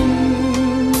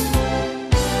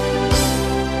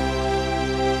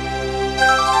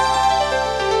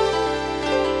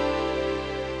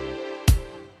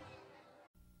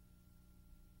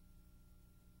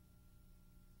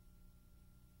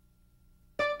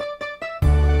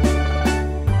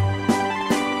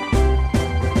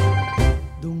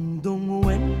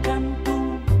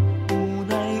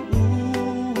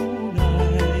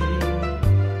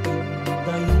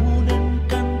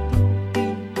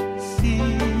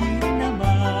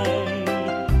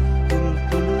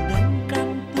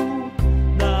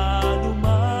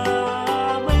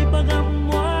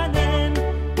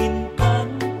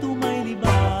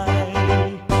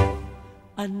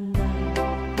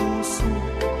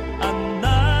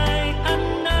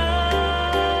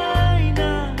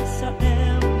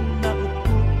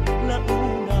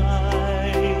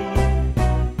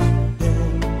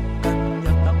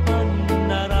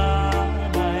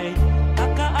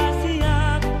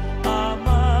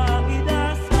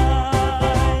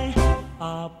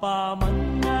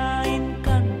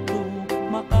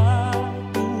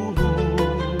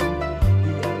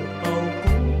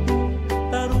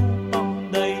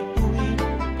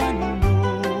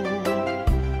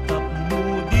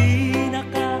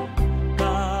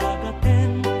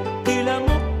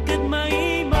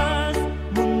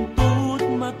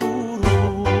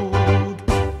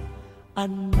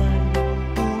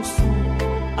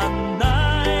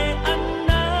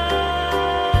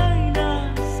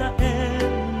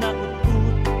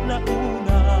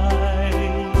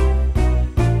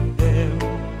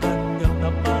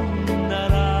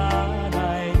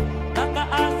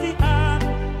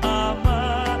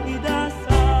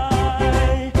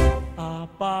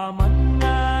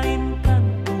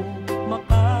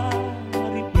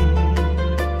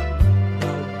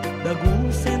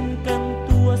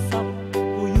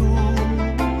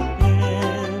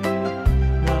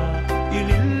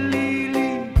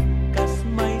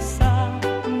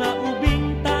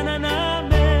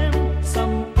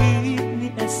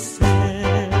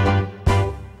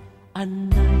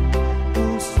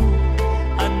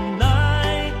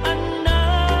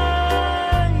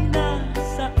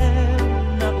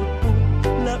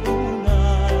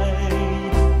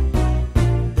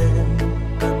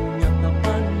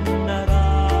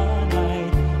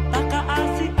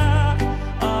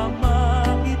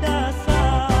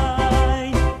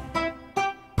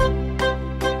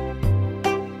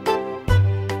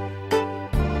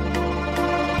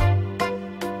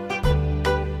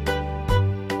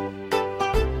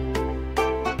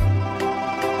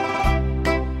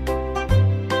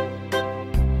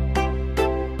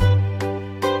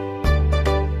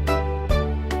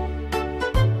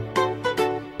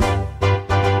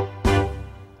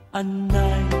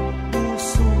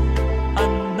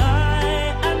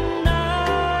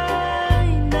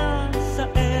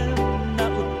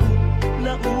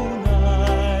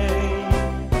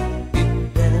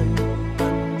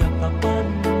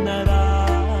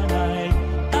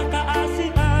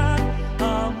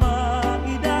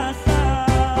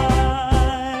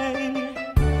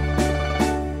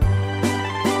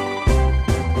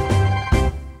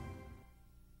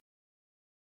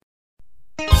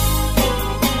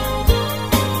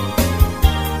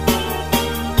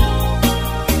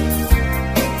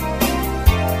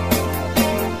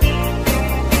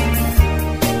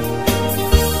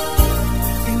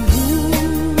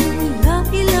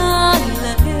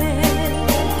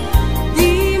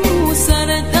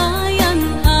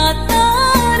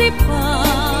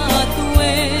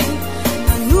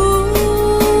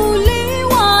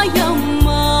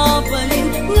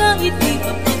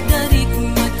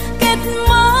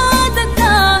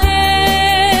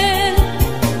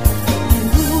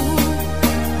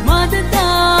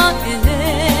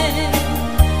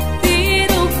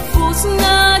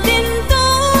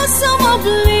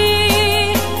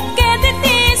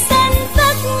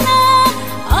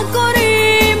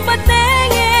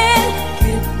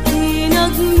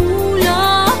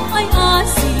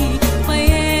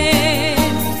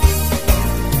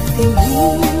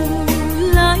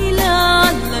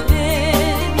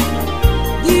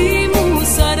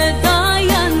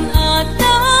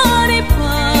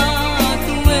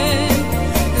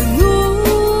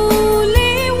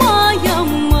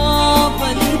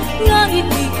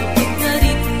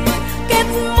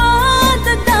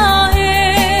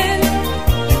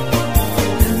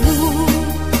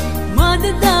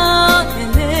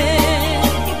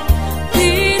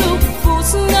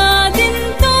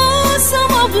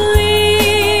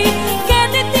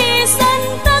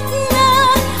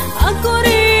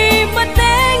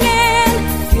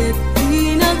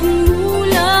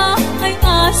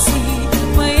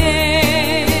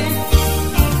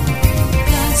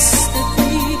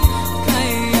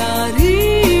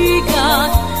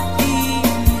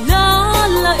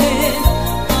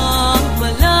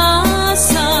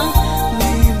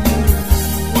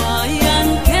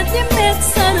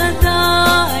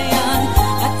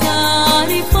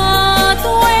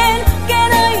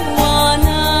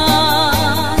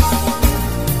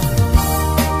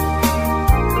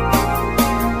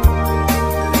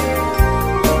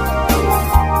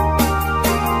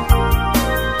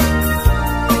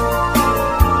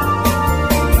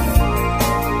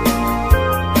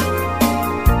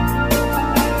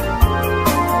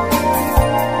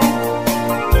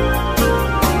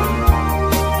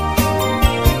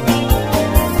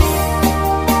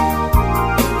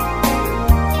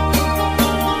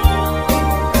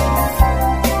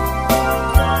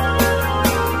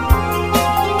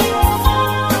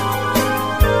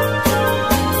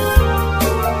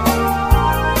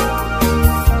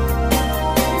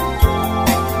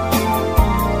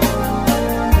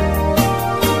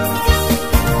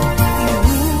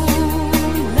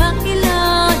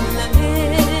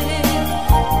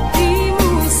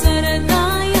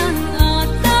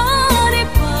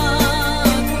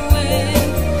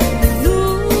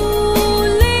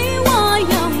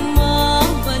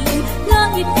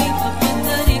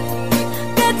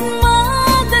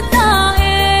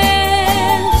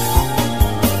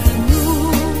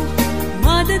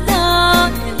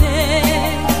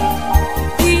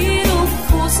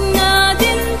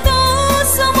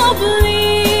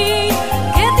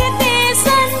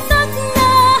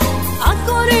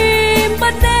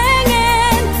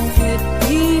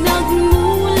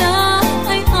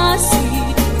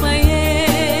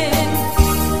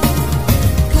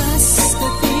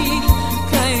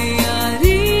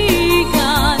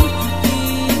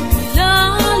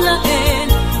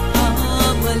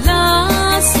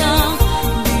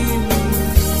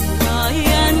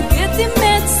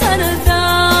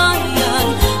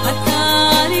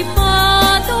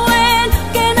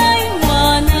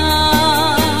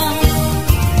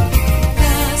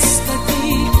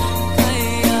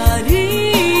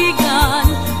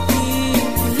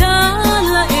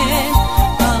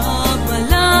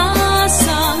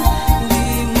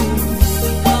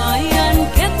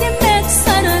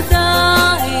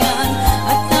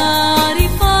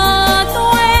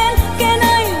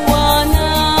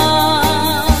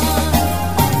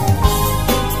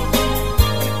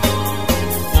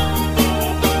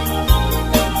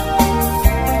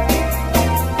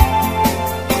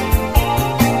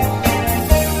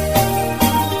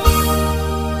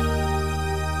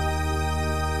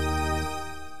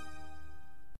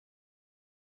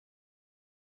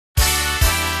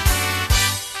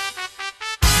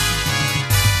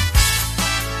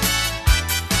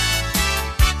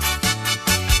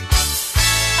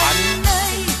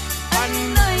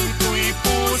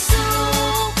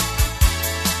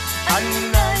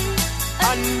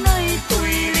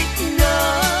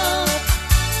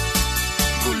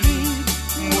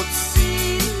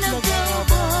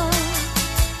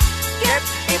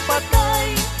 ipatay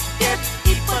ket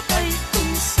ipatay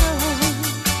tunsa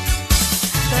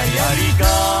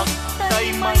dayarigak tay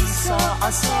may sa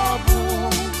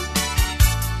asabong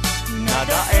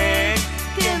nadaek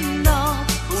ken na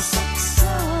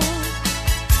usaksa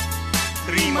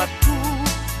rimat ko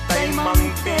tay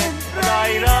mangten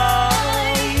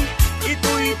ray-ray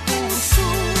ito'y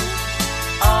puso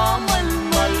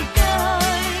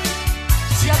amal-malgay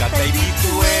siya tay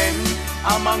bituin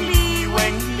amang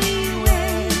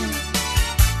liweng-liweng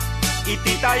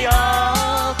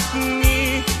ititayak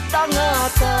ni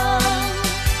tangatan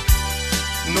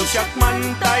no siyak man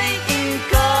tay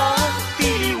ingka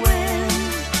tiliwen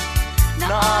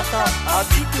naata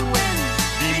abituin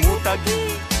di mo tagi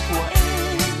kuwaen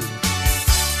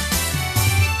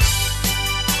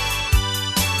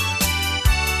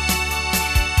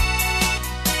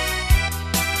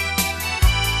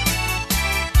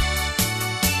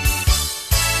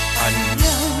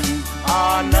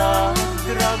anak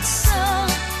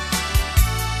ragsak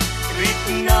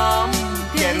ritnam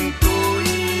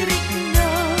kentuy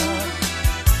ritna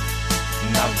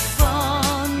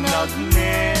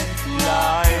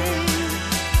nagmetlay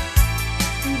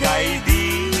gaydi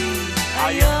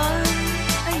ayan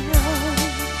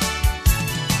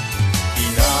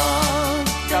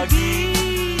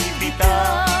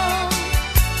inagkagibitaw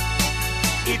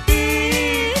iti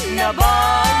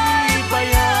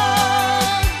nabaybayan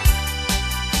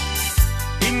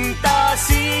inta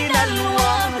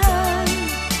sinalwagan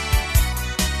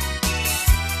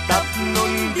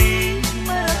tapnon di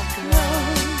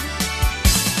marakran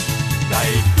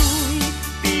daytoy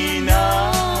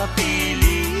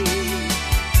pinapili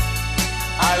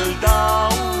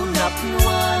aldaw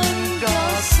napnuan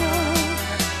gasa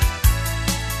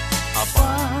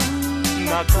apan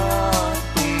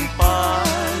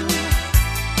nakatumpal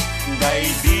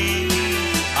daydi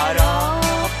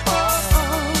arapaw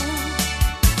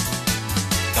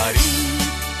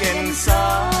kariken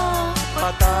sa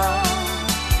pata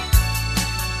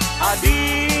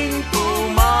ading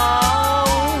tumawag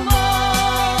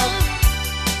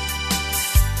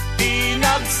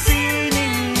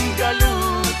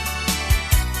pinagsininggalut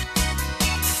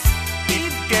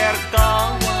ibker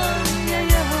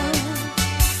kawarnyayan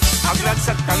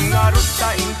agragsak tangarot sa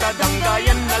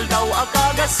intadanggayan naldaw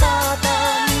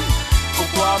akagasatan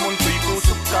kukwamon tuy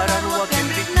kusok kararwa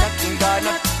kenrik na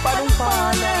tingganat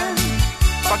panumpalan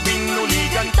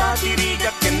pagbinuligan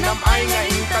tatirigat kenam ay nga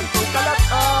inkanto kalat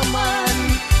aman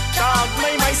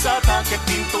kagmay may sa taket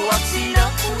pinto at sila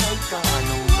kulay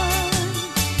kanuman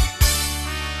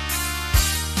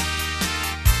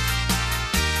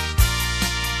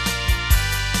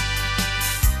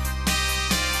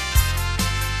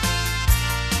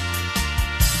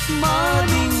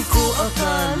maling ko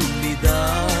akan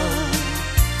lidan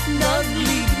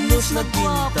naglignos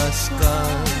nagpintas ka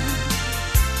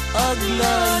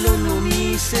aglalo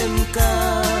lumisen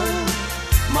ka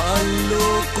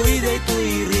maalo ko'y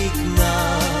daytoy rigna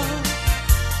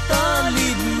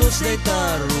talidnos day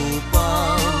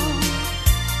tarupaw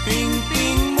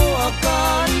pingping mo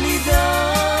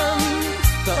akalidan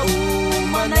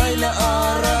kauman ay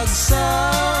laarag sa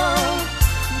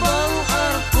bang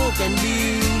arko kan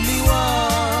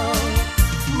liwliwaw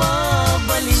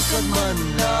mabalingkad man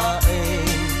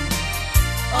laeng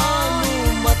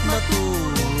anumat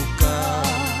matulog ka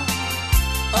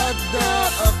Adda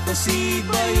ako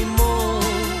sibay mo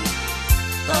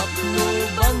tapno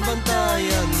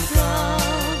bantayan ka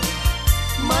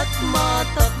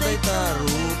matmatak day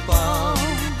tarupaw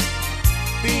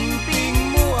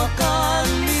pingping mo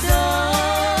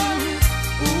akalidan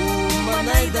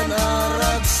umanay dan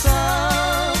aragsa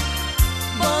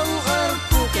bang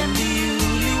arko ken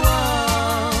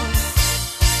liwliwaw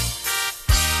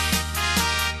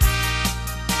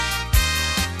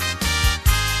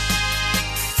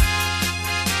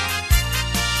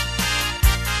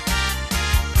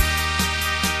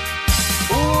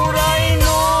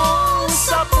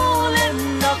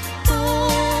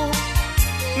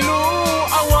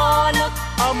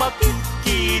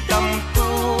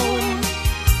makikidamtun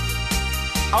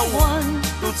awan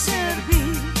tut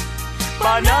serbi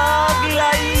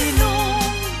panaglainong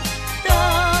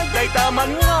taday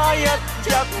taman ngayat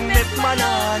jaknet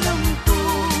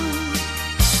mananamtun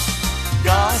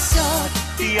gasat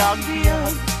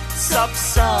tiag-biag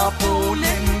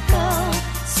sapsapulen ka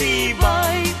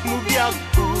sibay mo biag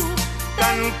ko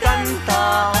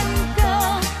kankantaan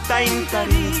ka tayong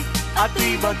tarik at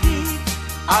ibagi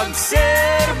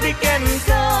agserbiken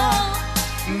ka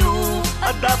no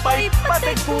at dapay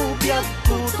patay po biag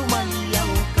ko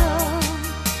tumayaw ka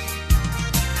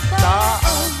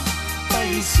taang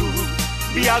paiso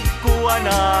biag ko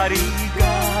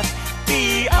anarigan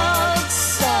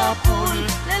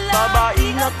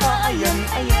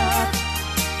nakaayan-ayat.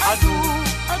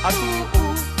 Adu,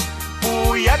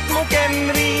 puyat mo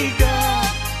ken riga,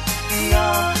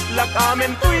 nga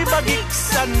lakamen to'y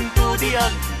bagiksan to di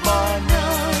agbana.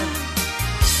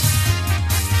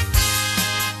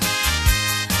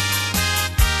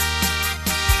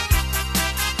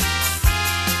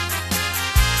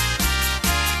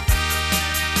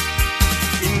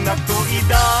 Inakto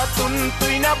idatun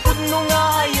to'y napudno nga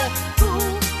ayat to,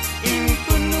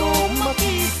 intun no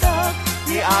makita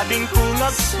ni ading ko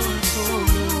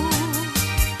nagsulsulo.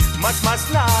 Mas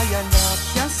nayanak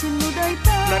Siya sinuday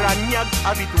ta naranyag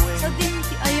abituen sa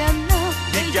dinti ayanak.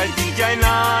 Dijay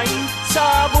na'y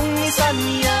sabong isan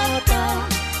yata,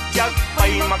 jag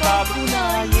pa'y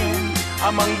makagunayen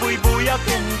amang buybuyak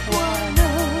en puana.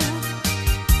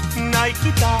 Nay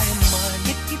kita man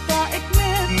Kita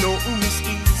ekmet no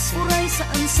umis-isip uray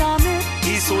saan samet.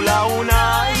 isulaw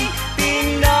na'y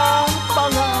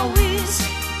pinapangawis,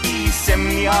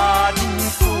 isem ni ading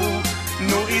ko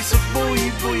no isut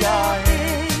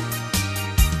buy-buyahe.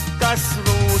 Kas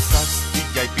rosas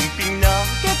dijay pimping na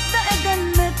Ket na egan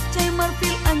met chay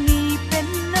marfil ang ipen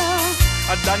na.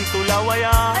 adan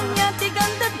tulawayan Anya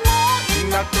tigandat mo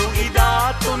inakto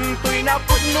idatun to'y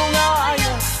napudno nga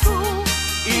ayat ko,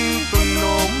 intun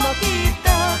no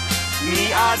makita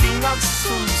ni ading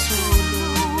agsulsulo.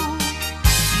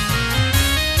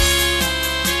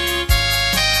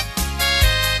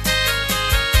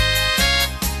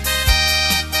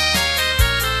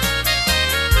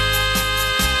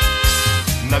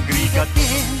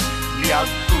 Nagrigatin biag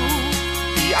ko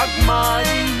di agmay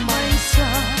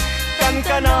maysa, kan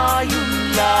kanayong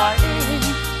laeng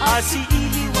asi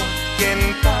iliwag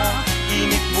kenta,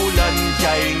 init bulan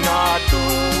jay nga to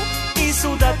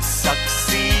isudat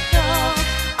saksita.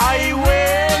 Ay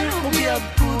wen umiag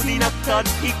ko di nakad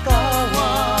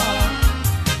ikawa,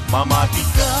 mamati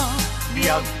ka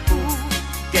biag ko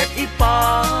ket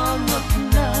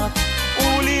ipangagnat,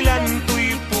 ulilan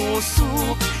to'y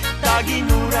pusok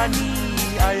taginura ni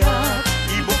ayat.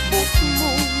 Ibukbuk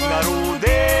mo nga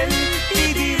rudel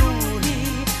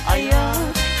idiruni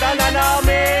ayat,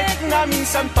 tananamek na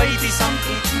minsan pa'y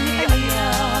disangkit ni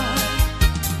ayat.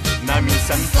 Na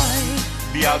minsan pa'y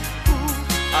biag ko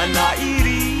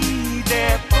anairi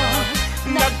depa,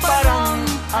 nagparang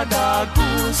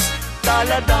adagos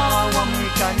taladawang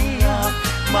kaniyak,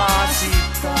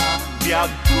 masita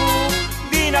biag ko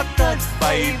dinagtad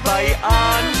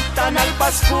baybayan,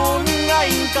 tanalpas ko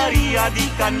ngayon kariya di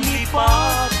kan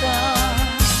lipatan.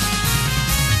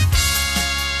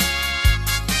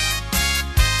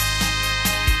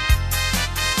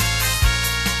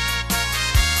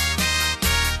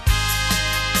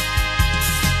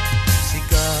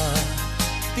 Sika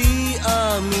ti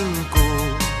amin ko,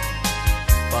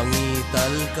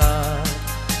 pangital ka,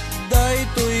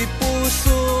 daytoy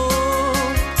puso,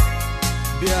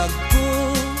 biag ko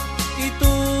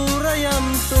iturayam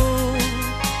to,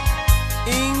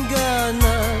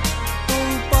 inggana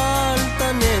tungpal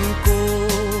tanem ko.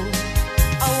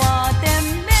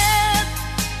 Awatem met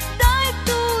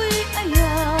daytoy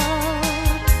ayat,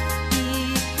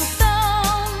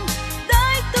 ikutang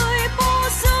daytoy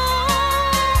puso,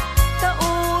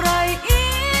 tauray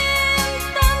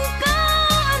intang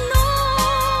kaano,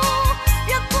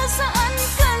 yak ko saan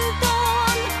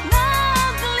kanton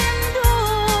naglindo.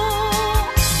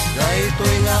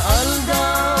 Daytoy nga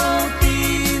aldaw ti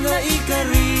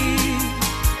naikari,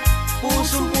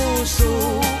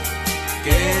 puso-puso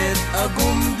ket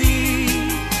agumdi,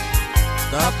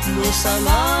 tapno sa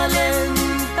ngalen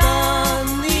tan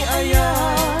ni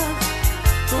ayat,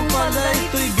 tumalay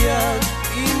to'y biag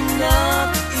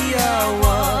inak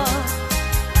iyawa,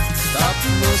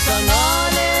 tapno sa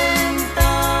ngalen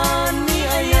tan ni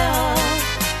ayat,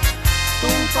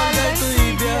 tumalay to'y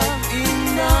biag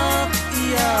inak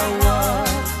iyawa.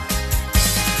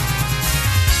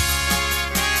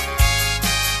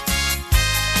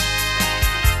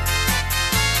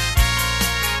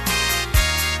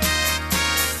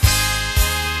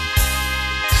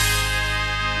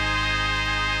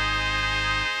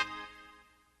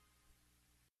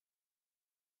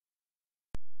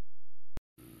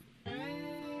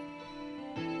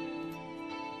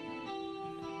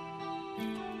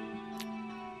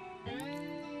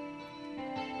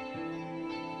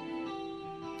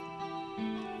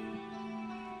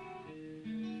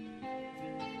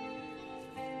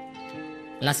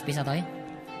 Last piece na to eh.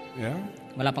 Yeah?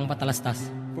 Wala pang patalastas.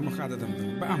 Pumakada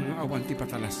damdam. Ba ang awan ti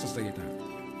patalastas na kita.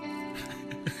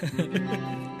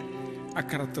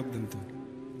 Akaratop damdam.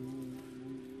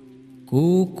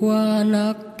 Kukwa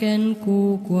naken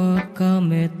kukwa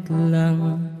kamet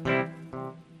lang,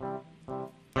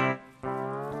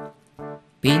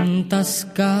 Pintas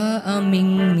ka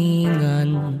aming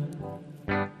mingan,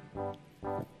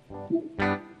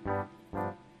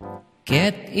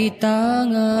 ket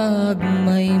itangag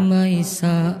may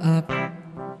saak,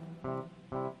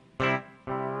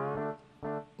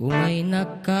 umay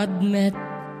nakadmet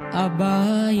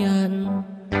abayan.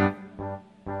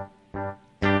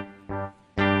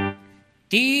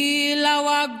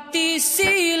 Tilawag ti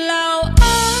silaw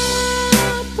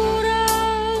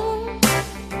apuraw,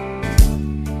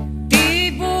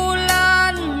 ti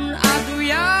bulan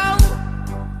aduyaw,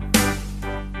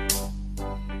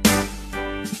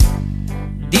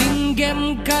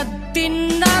 dinggem kad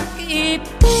tinak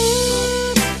ipupukaw,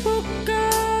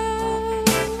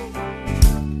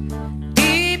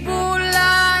 ti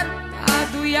bulan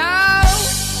aduyaw,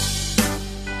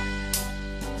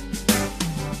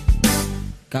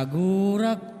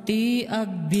 kagurak ti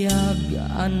agbiag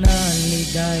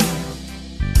analiday.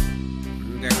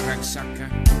 Ragsak ka.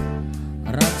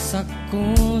 Ragsak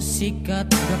ko sikat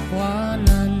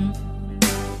gakwanan,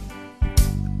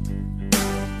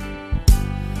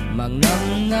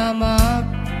 mangnamnamak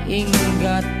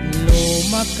inggat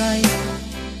lumakay,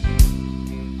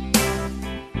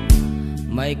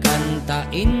 may kanta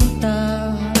inta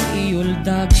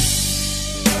iuldag.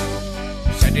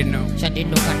 Sa dino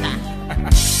kata.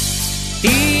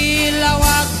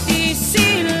 Tilawag ti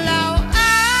silaw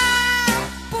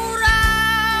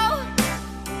apuraw,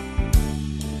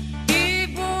 ti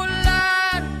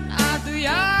bulan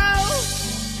aduyaw,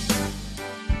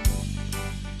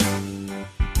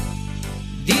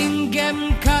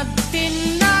 dinggem kad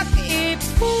tinak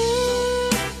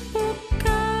ipupukaw,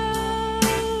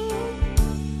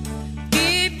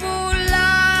 ti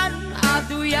bulan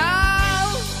aduyaw.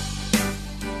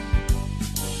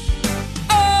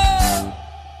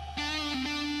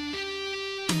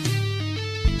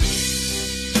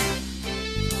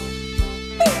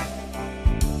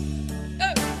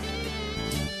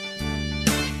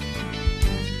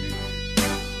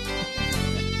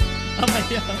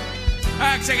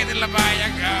 Sakit ang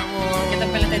labayag ka mo. Kita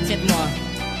pala headset mo.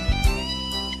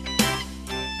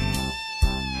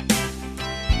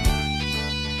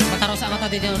 Mataro sa mata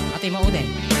dito ati maude.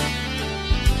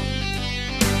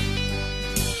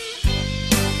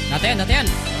 Natin.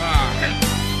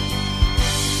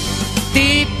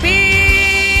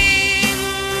 Tiping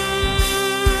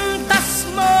tas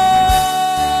mo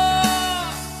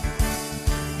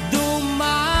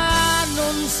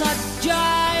dumanon sa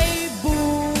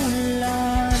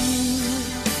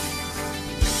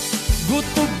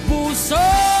pusok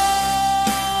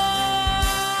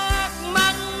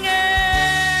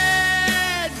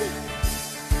manged,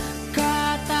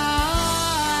 katay-tay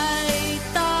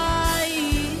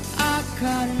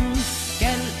akan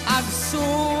ken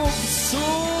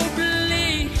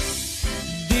agsub-subli,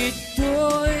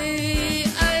 dito'y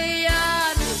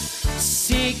ayan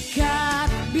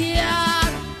sikat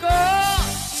biag ko,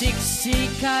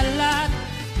 siksikalat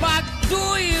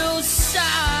pagduyusan.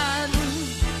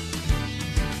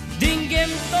 Dinggem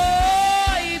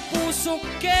to'y pusok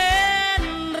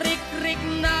ken rik-rik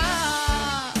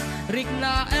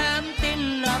na em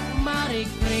tinak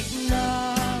marik-rik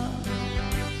na.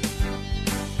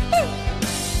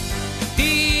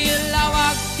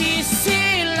 Tilawag ti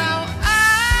silaw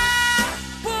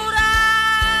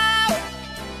apuraw,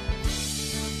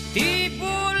 ti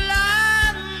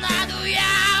bulan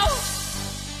aduyaw,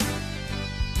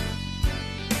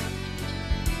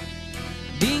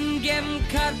 dinggem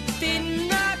kad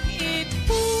tinak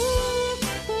ipupukaw,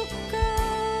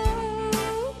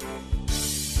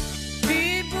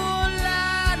 ti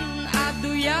bulan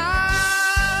aduyaw.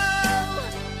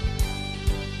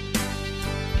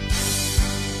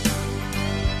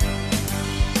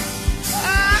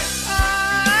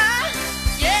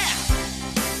 Yeah.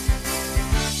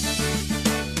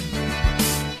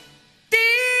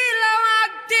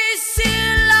 Tilawag ti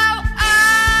silaw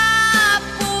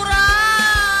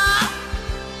apuraw,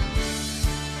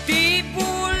 ti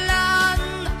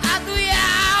bulan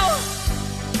aduyaw,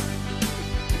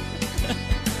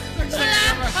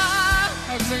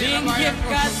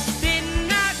 dinggem kad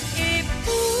tinak ipupukaw,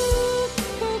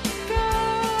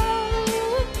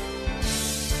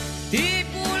 ti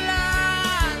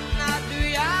bulan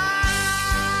aduyaw.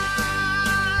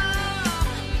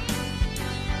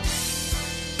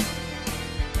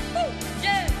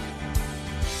 Yeah.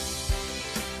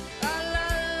 La la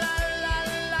la la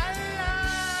la la.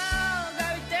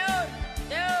 Gabi teon.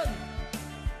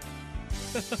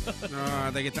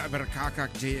 No, da kita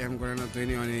berkakak JM ko na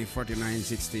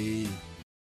 4960.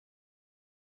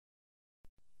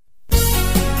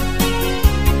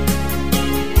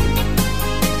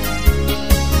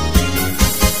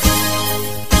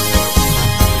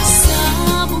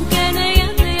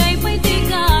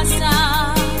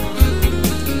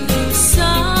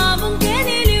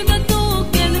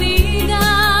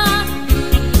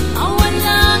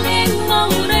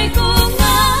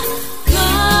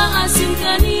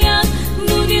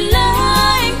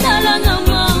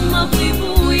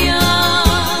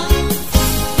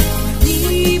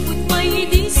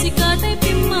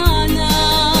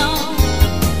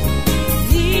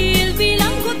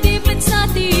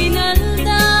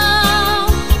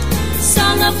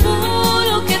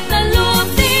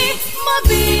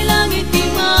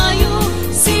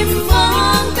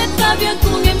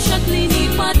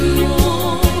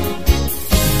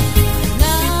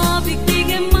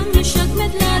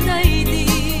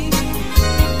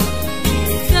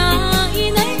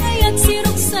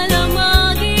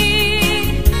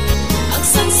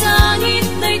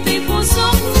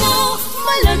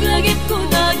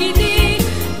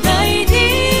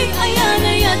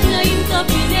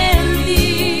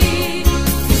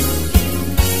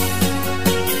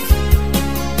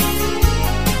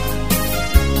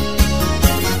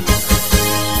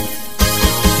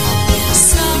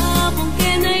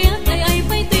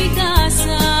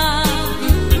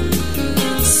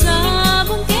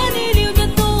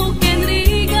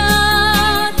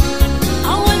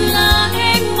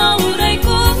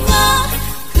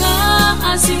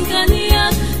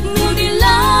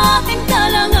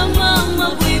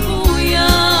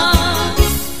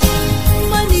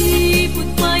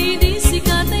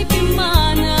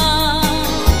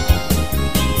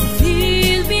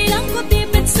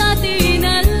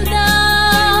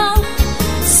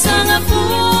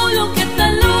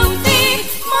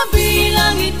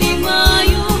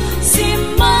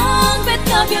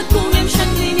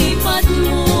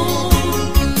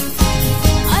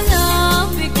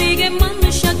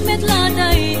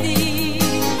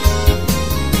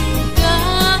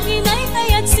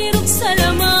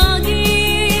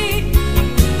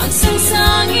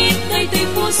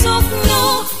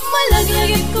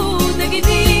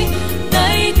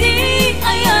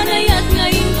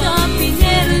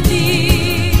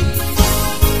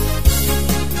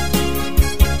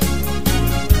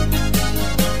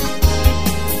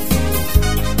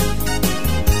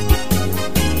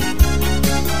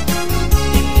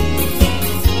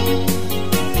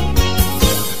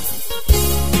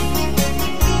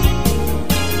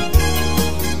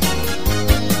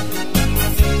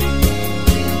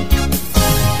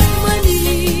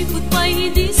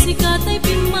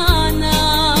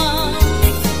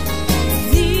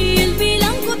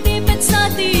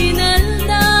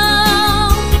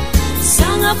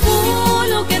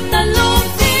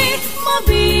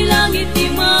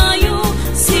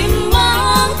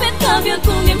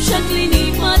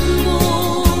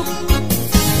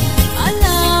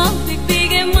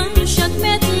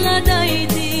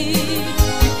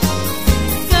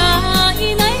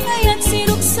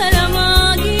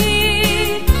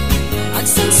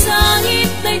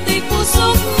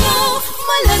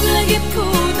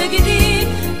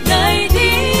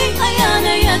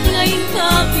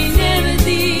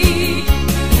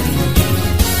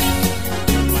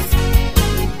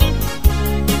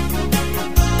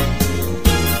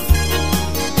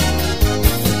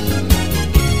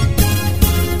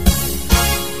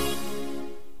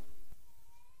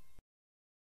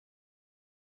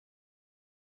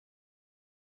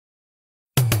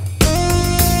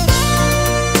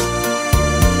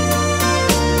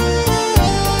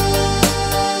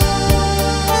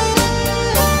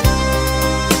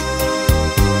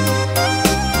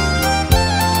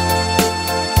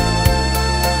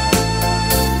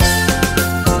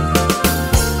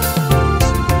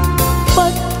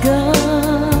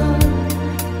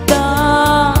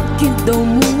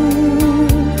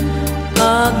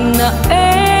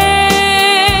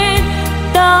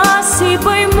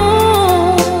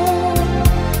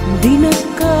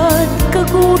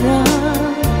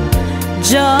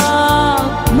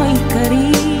 Adyaak may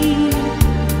kari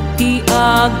ti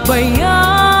agbayag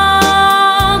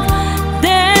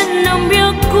den ang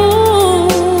biag ko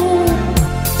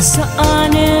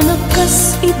saan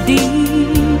nakas idi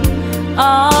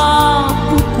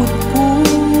apukod ko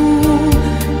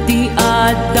ti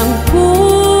adang ko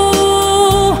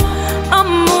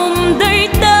amom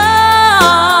dayta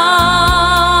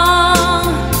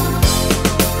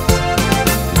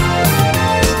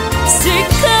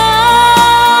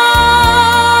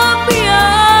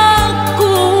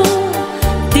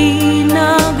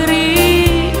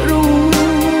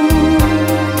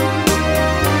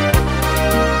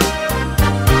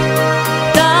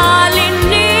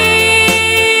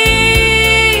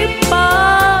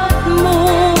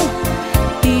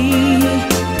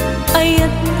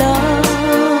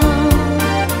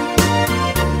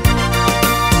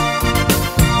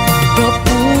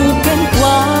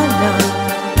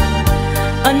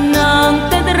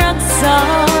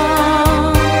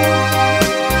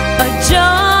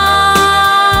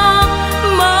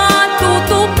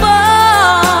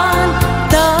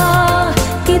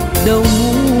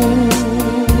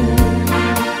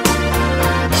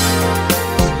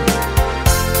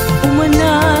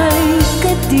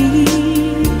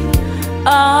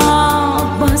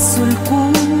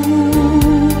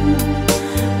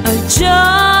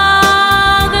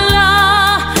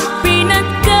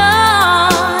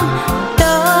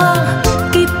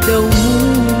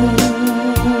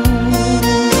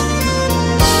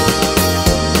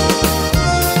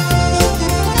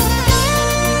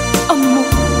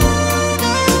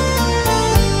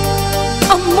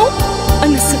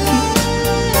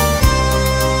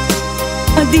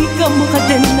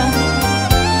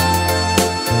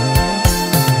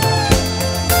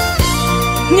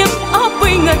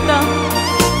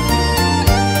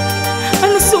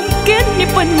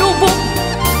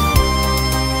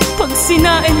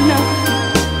Sinain na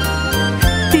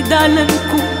tidalan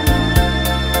ko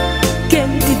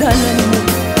ken tidalan mo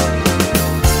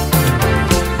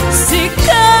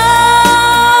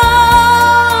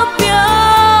sikap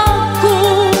biag ko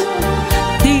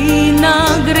di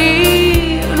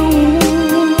nagriro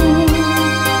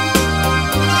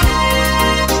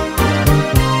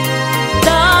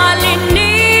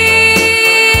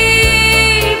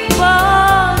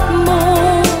talinipat mo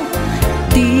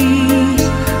di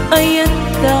ayat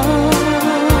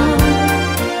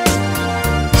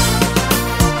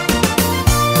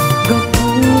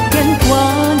gapuken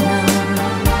kuana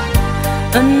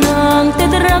anang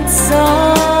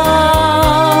tedragsak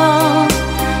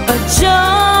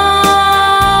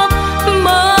adyaak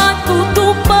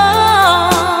matutupan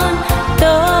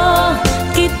ta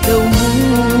kiddaw mo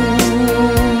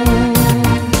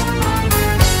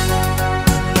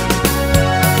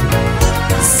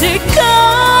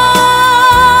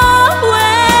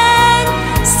sikawen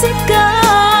sika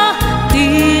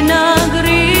di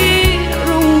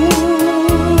nagriro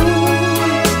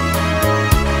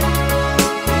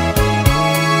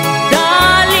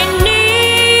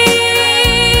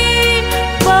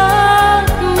dalinipat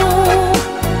mo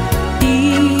di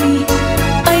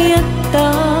ayata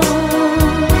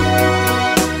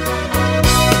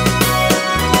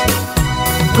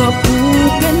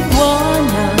gapuken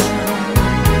kuana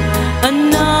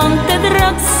anang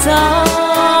tedragsak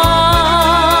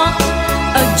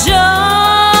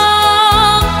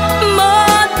adyaak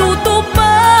matutupan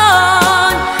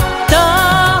ta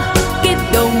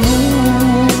kiddaw mo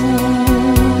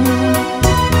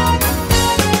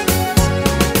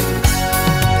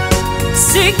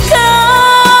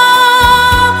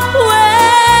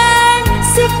sikawen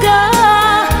sika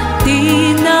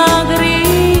di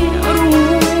nagriro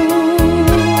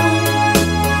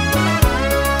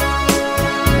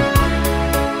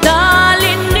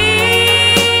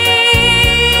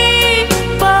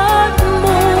talinipat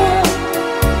mo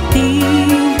di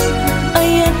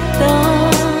ayata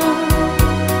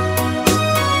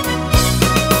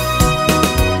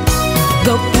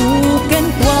gapuken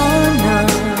kuana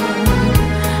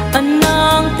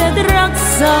anang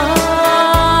tedragsak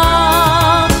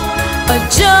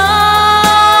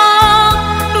adyaak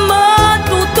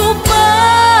matutupan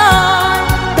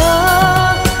ta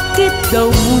kiddaw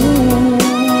mo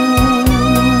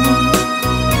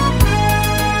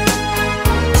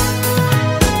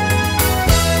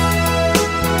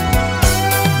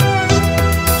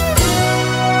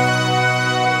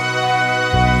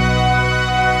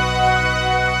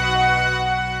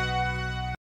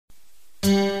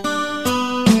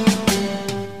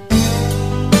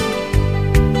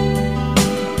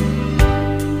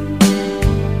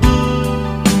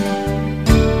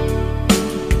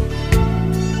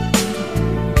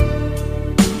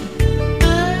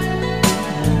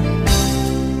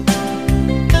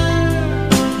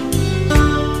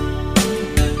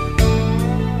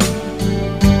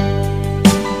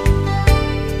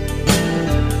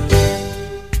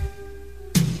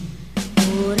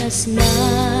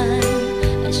masnan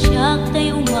asyak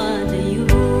tay umadayo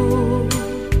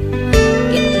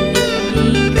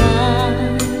kitlikan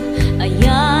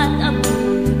ayat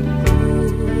abulod ko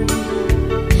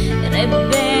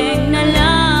rebeng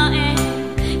nalae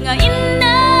nga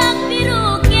inak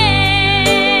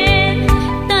biruken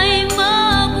tay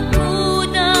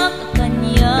mabukudak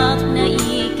kanyak na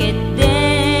iketdeng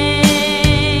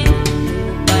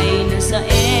lupay na sa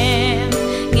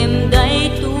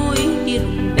ngemday tuy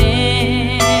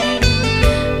tirumbeng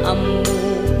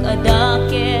amuk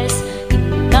adakes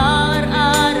intar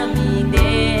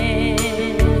aramiden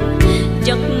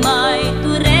jakmay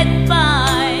turet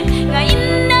pay nga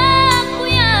inak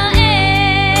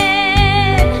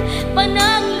kuyaen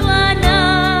panagluana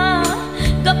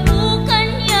kapukan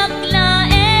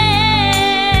yaklaen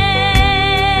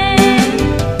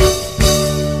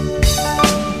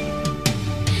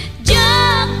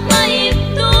jak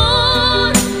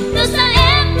maipton no sa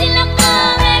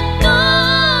tilakarekto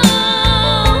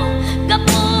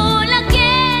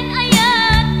kapulaken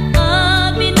ayat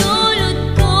binulod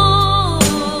ko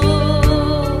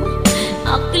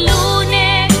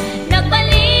aklunek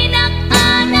nagbalinak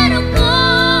anaro ko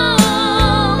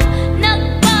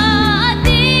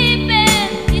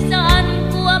nagpaatipen isaan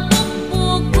ko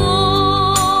apukpukon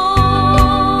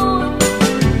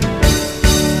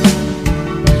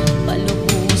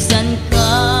palubusan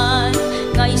kan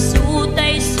nga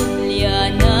isutay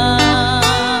sulyana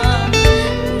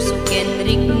pusuken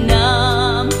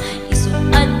rignam isut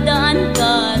addaan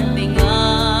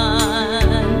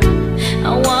karbengan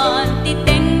awan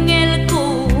titengel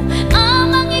ko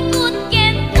amang ikut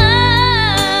ken ka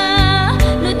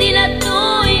no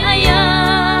dilatoy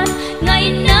ayan nga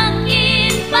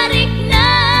inakin parik na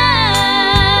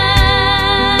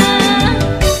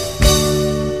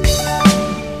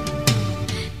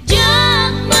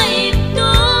jak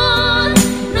maipton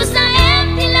no sa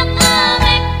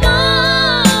tilakarekto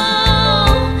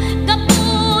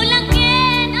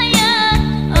kapulaken ayat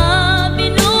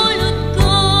binulod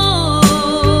ko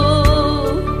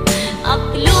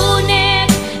aklunek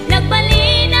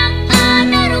nagbalinak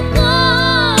anaro ko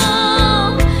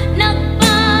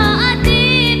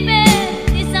nagpaatipen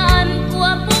isaan ko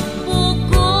apukpukon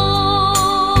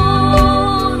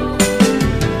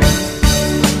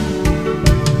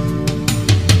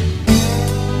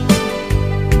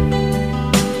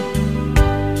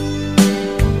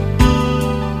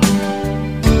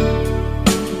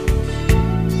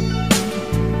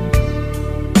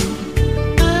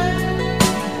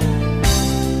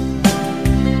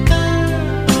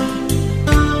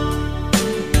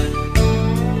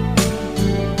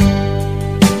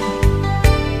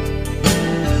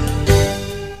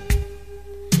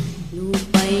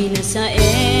lupay na sa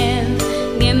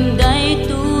ngemday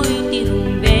tuy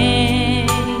tirumbeng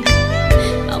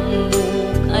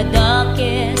amuk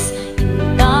adakes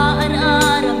intaan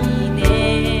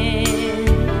aramiden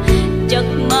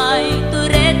jakmay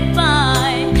turet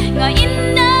pay nga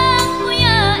inak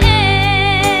kuyaen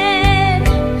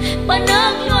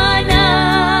panagluana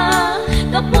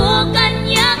kapukan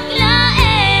yaklaen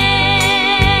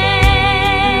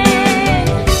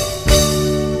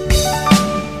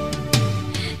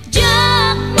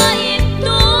jak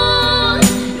maipton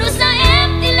no sa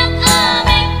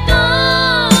tilakarekto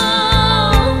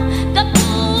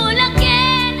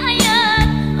kapulaken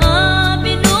ayat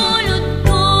binulod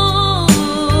ko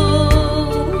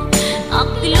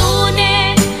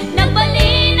aklunek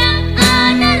nagbalinak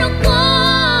anaro ko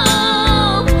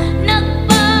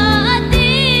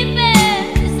nagpaatipen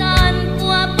isaan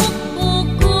ko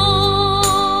apukpukon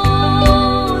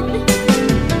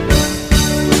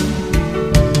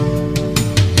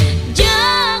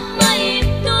jak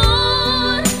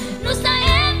maipton no sa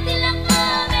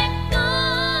tilakarekto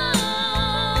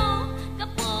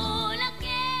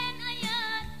kapulaken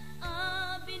ayat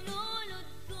binulod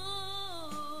ko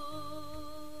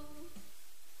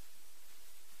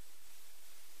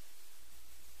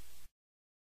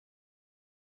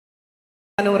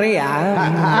Ano rin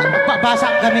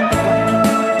Basa gamin ko.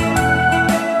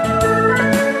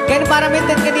 Ken para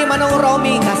mintin ka di manong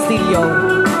Romy Castillo.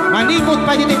 Manikot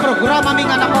pa din yung programa ming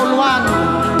anak kauluan.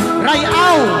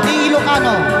 Rayaw ni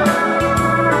Ilocano.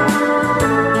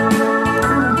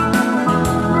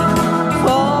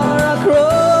 Far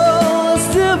across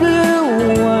the blue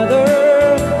water,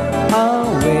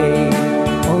 away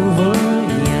over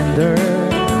yonder,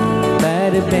 by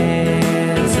the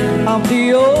banks of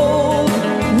the old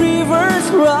rivers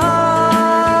ride,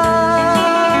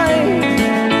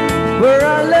 where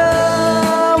I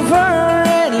love her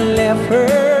and left her,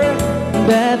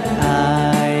 but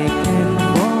I can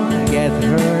forget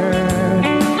her.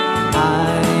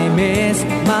 I'm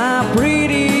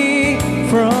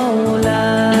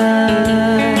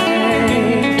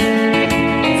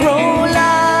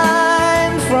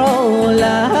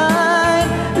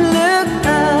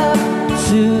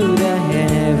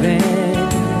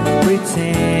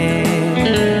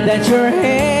got your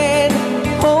hand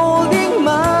holding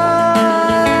mine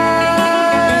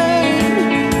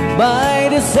by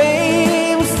the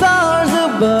same stars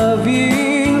above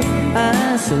you.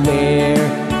 I swear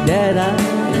that I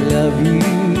love you.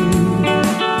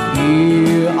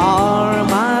 You are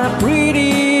my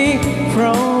pretty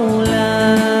Frauline.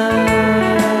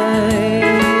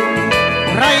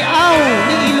 Rayaw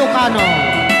ni Ilocano.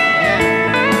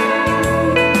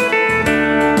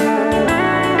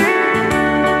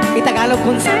 Itagalog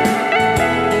kung sa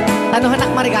tanuhan ak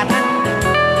marigatan.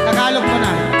 Tagalog mo na.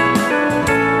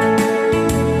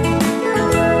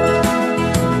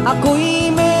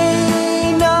 Ako'y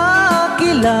may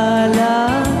nakilala,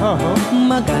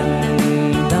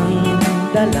 magandang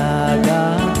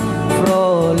dalaga,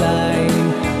 Frauline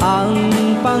ang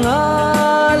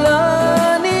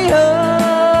pangalan niya.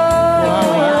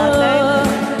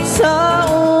 Sa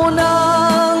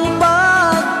unang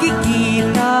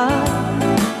pagkikita,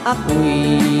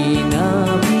 ako'y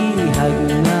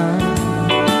nabihag na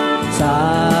sa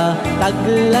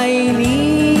taglay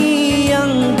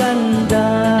niyang ganda.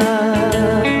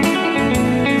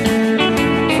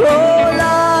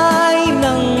 Frauline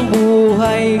ng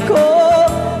buhay ko,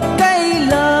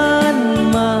 kailan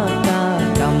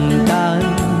matakamtan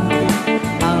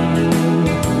ang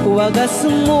wagas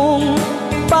mong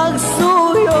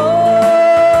pagsuyo.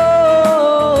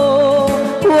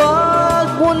 Huwag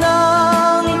mo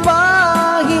nang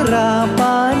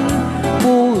pahirapan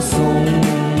pusong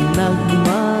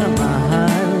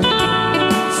nagmamahal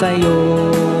sa'yo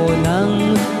nang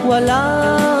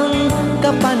walang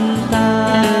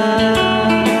kapantay.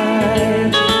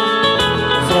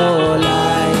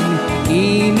 Frauline,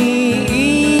 iniibig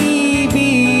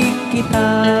kita.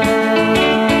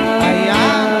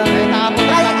 Ayan,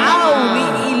 Rayaw ni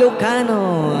Ilocano.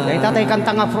 Kaya tatay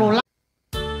kanta nga Frauline.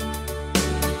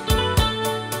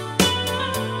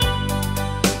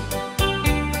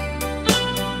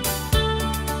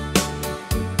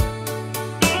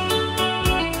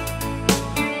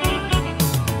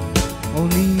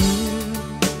 Only you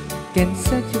can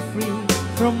set you free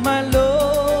from my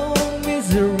long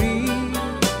misery,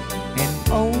 and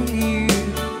only you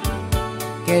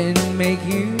can make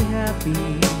you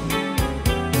happy.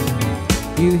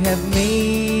 You have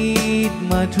made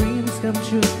my dreams come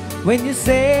true when you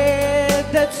said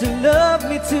that you love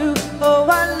me too. Oh,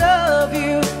 I love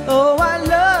you. Oh, I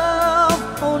love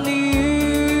only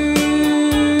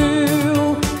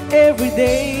you. Every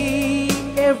day,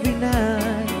 every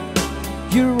night,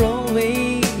 you're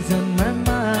always on my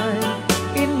mind.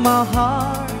 In my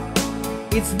heart,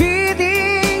 it's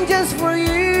beating just for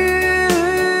you.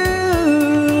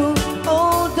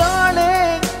 Oh,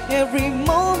 darling, every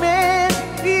moment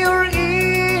you're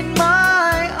in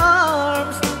my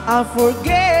arms, I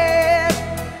forget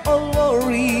all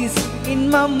worries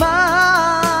in my mind.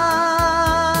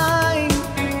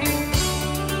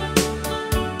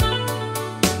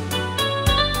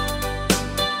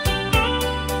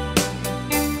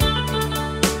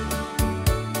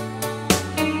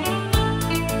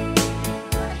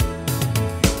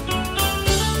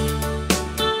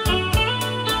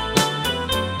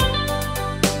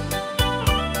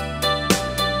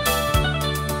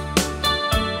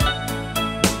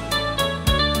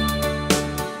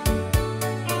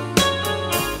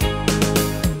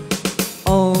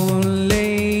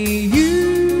 Only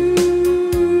you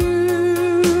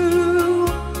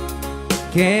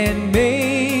can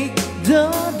make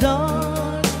the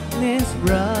darkness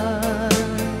bright.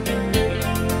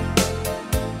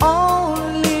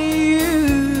 Only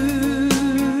you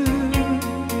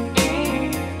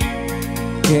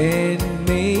can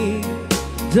make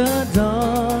the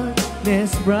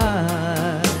darkness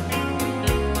bright.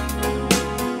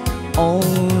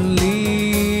 Only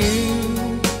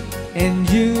and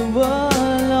you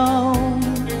alone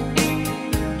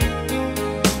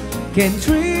can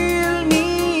thrill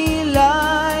me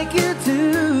like you do,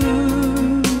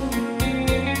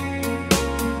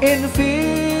 and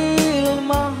fill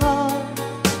my heart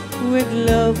with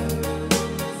love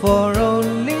for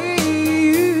only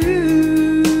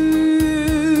you.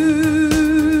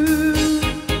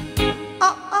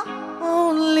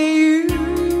 Only you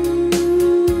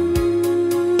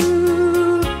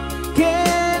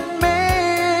can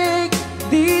make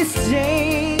this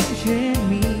change in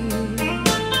me,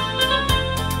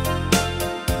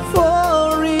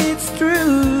 for it's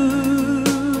true.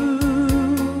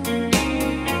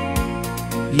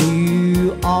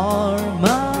 You are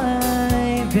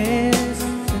my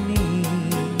destiny.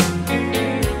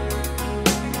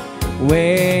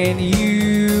 When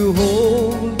you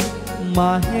hold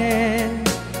my hand,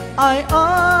 I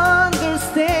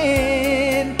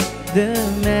understand the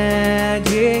man.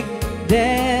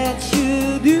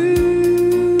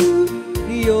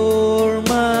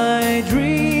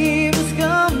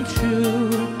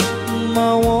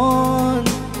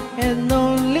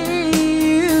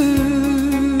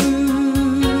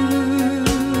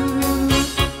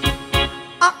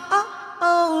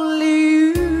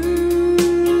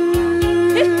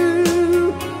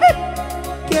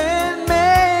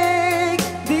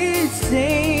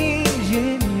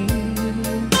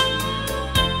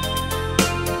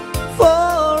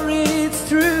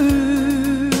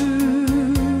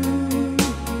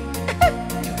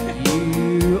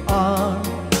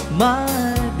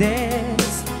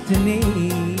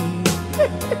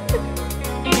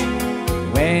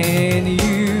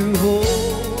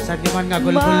 Di man nga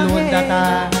gulgulun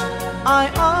data. I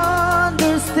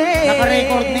understand.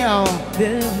 Naka-record niya, oh.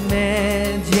 The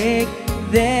magic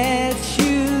that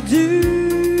you do.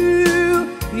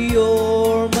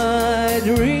 You're my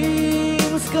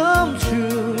dreams come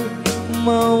true.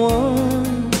 My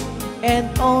one and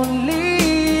only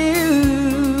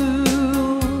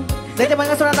you. Dahil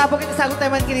mga surat na po kinasagot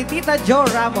tayo man kini Tita Jo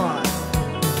Ramos.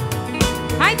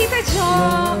 Hi, Tita Jo!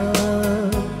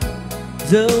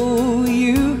 Though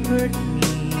you hurt me,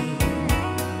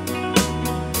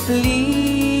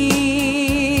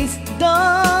 please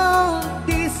don't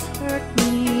dishurt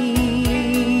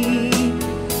me.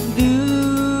 Do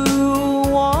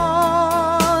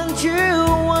want to,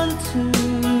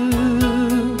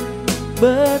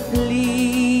 but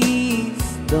please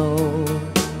don't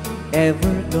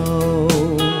ever go.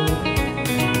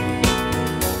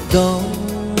 Don't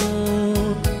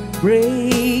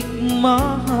break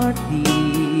my heart,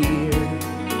 dear,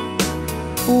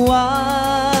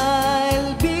 while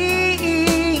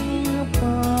being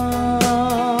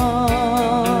apart.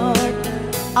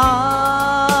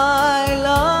 I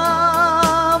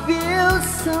love you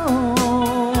so,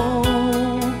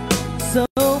 so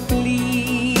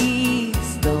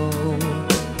please don't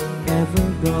ever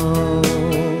go.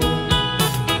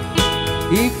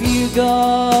 If you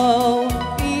go,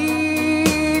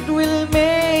 it will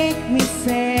make me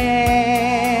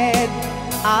sad.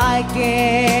 I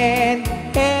can't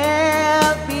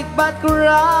help it but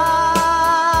cry.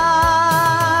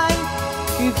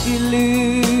 If you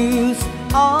lose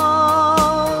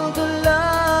all the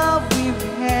love we've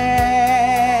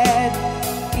had,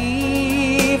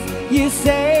 if you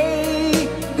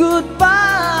say goodbye,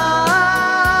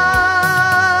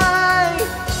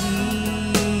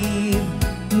 give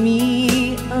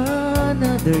me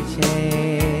another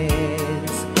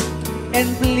chance, and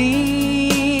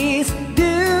please do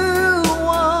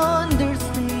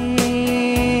understand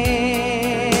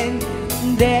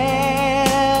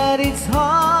that it's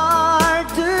hard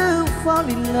to fall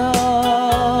in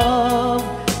love.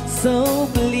 So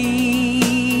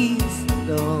please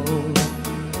don't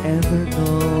ever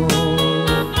go.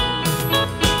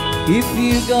 If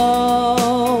you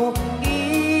go,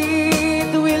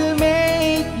 it will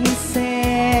make me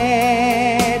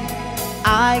sad.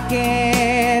 I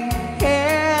can't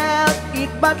help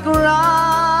it but cry.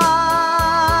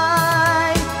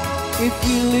 If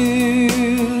you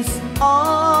lose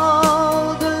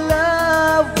all the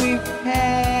love we've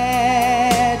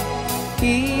had,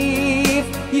 if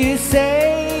you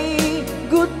say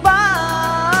goodbye,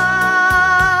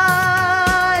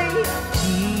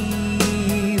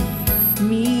 give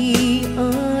me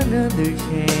another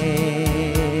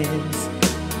chance,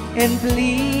 and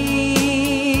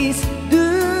please do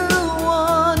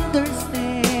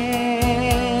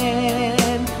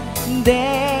understand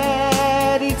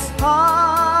that it's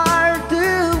hard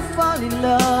to fall in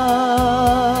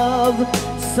love.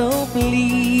 So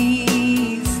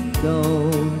please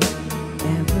don't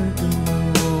ever go.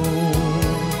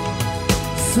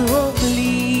 So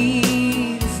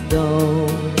please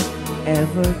don't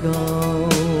ever go.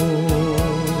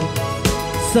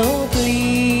 So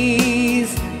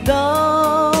please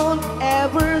don't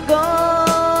ever go.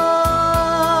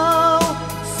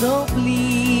 So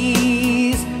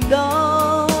please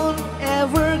don't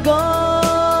ever go.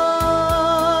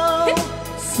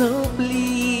 So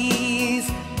please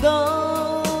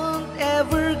don't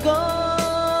ever go.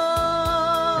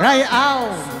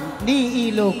 Rayaw ni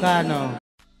Ilocano.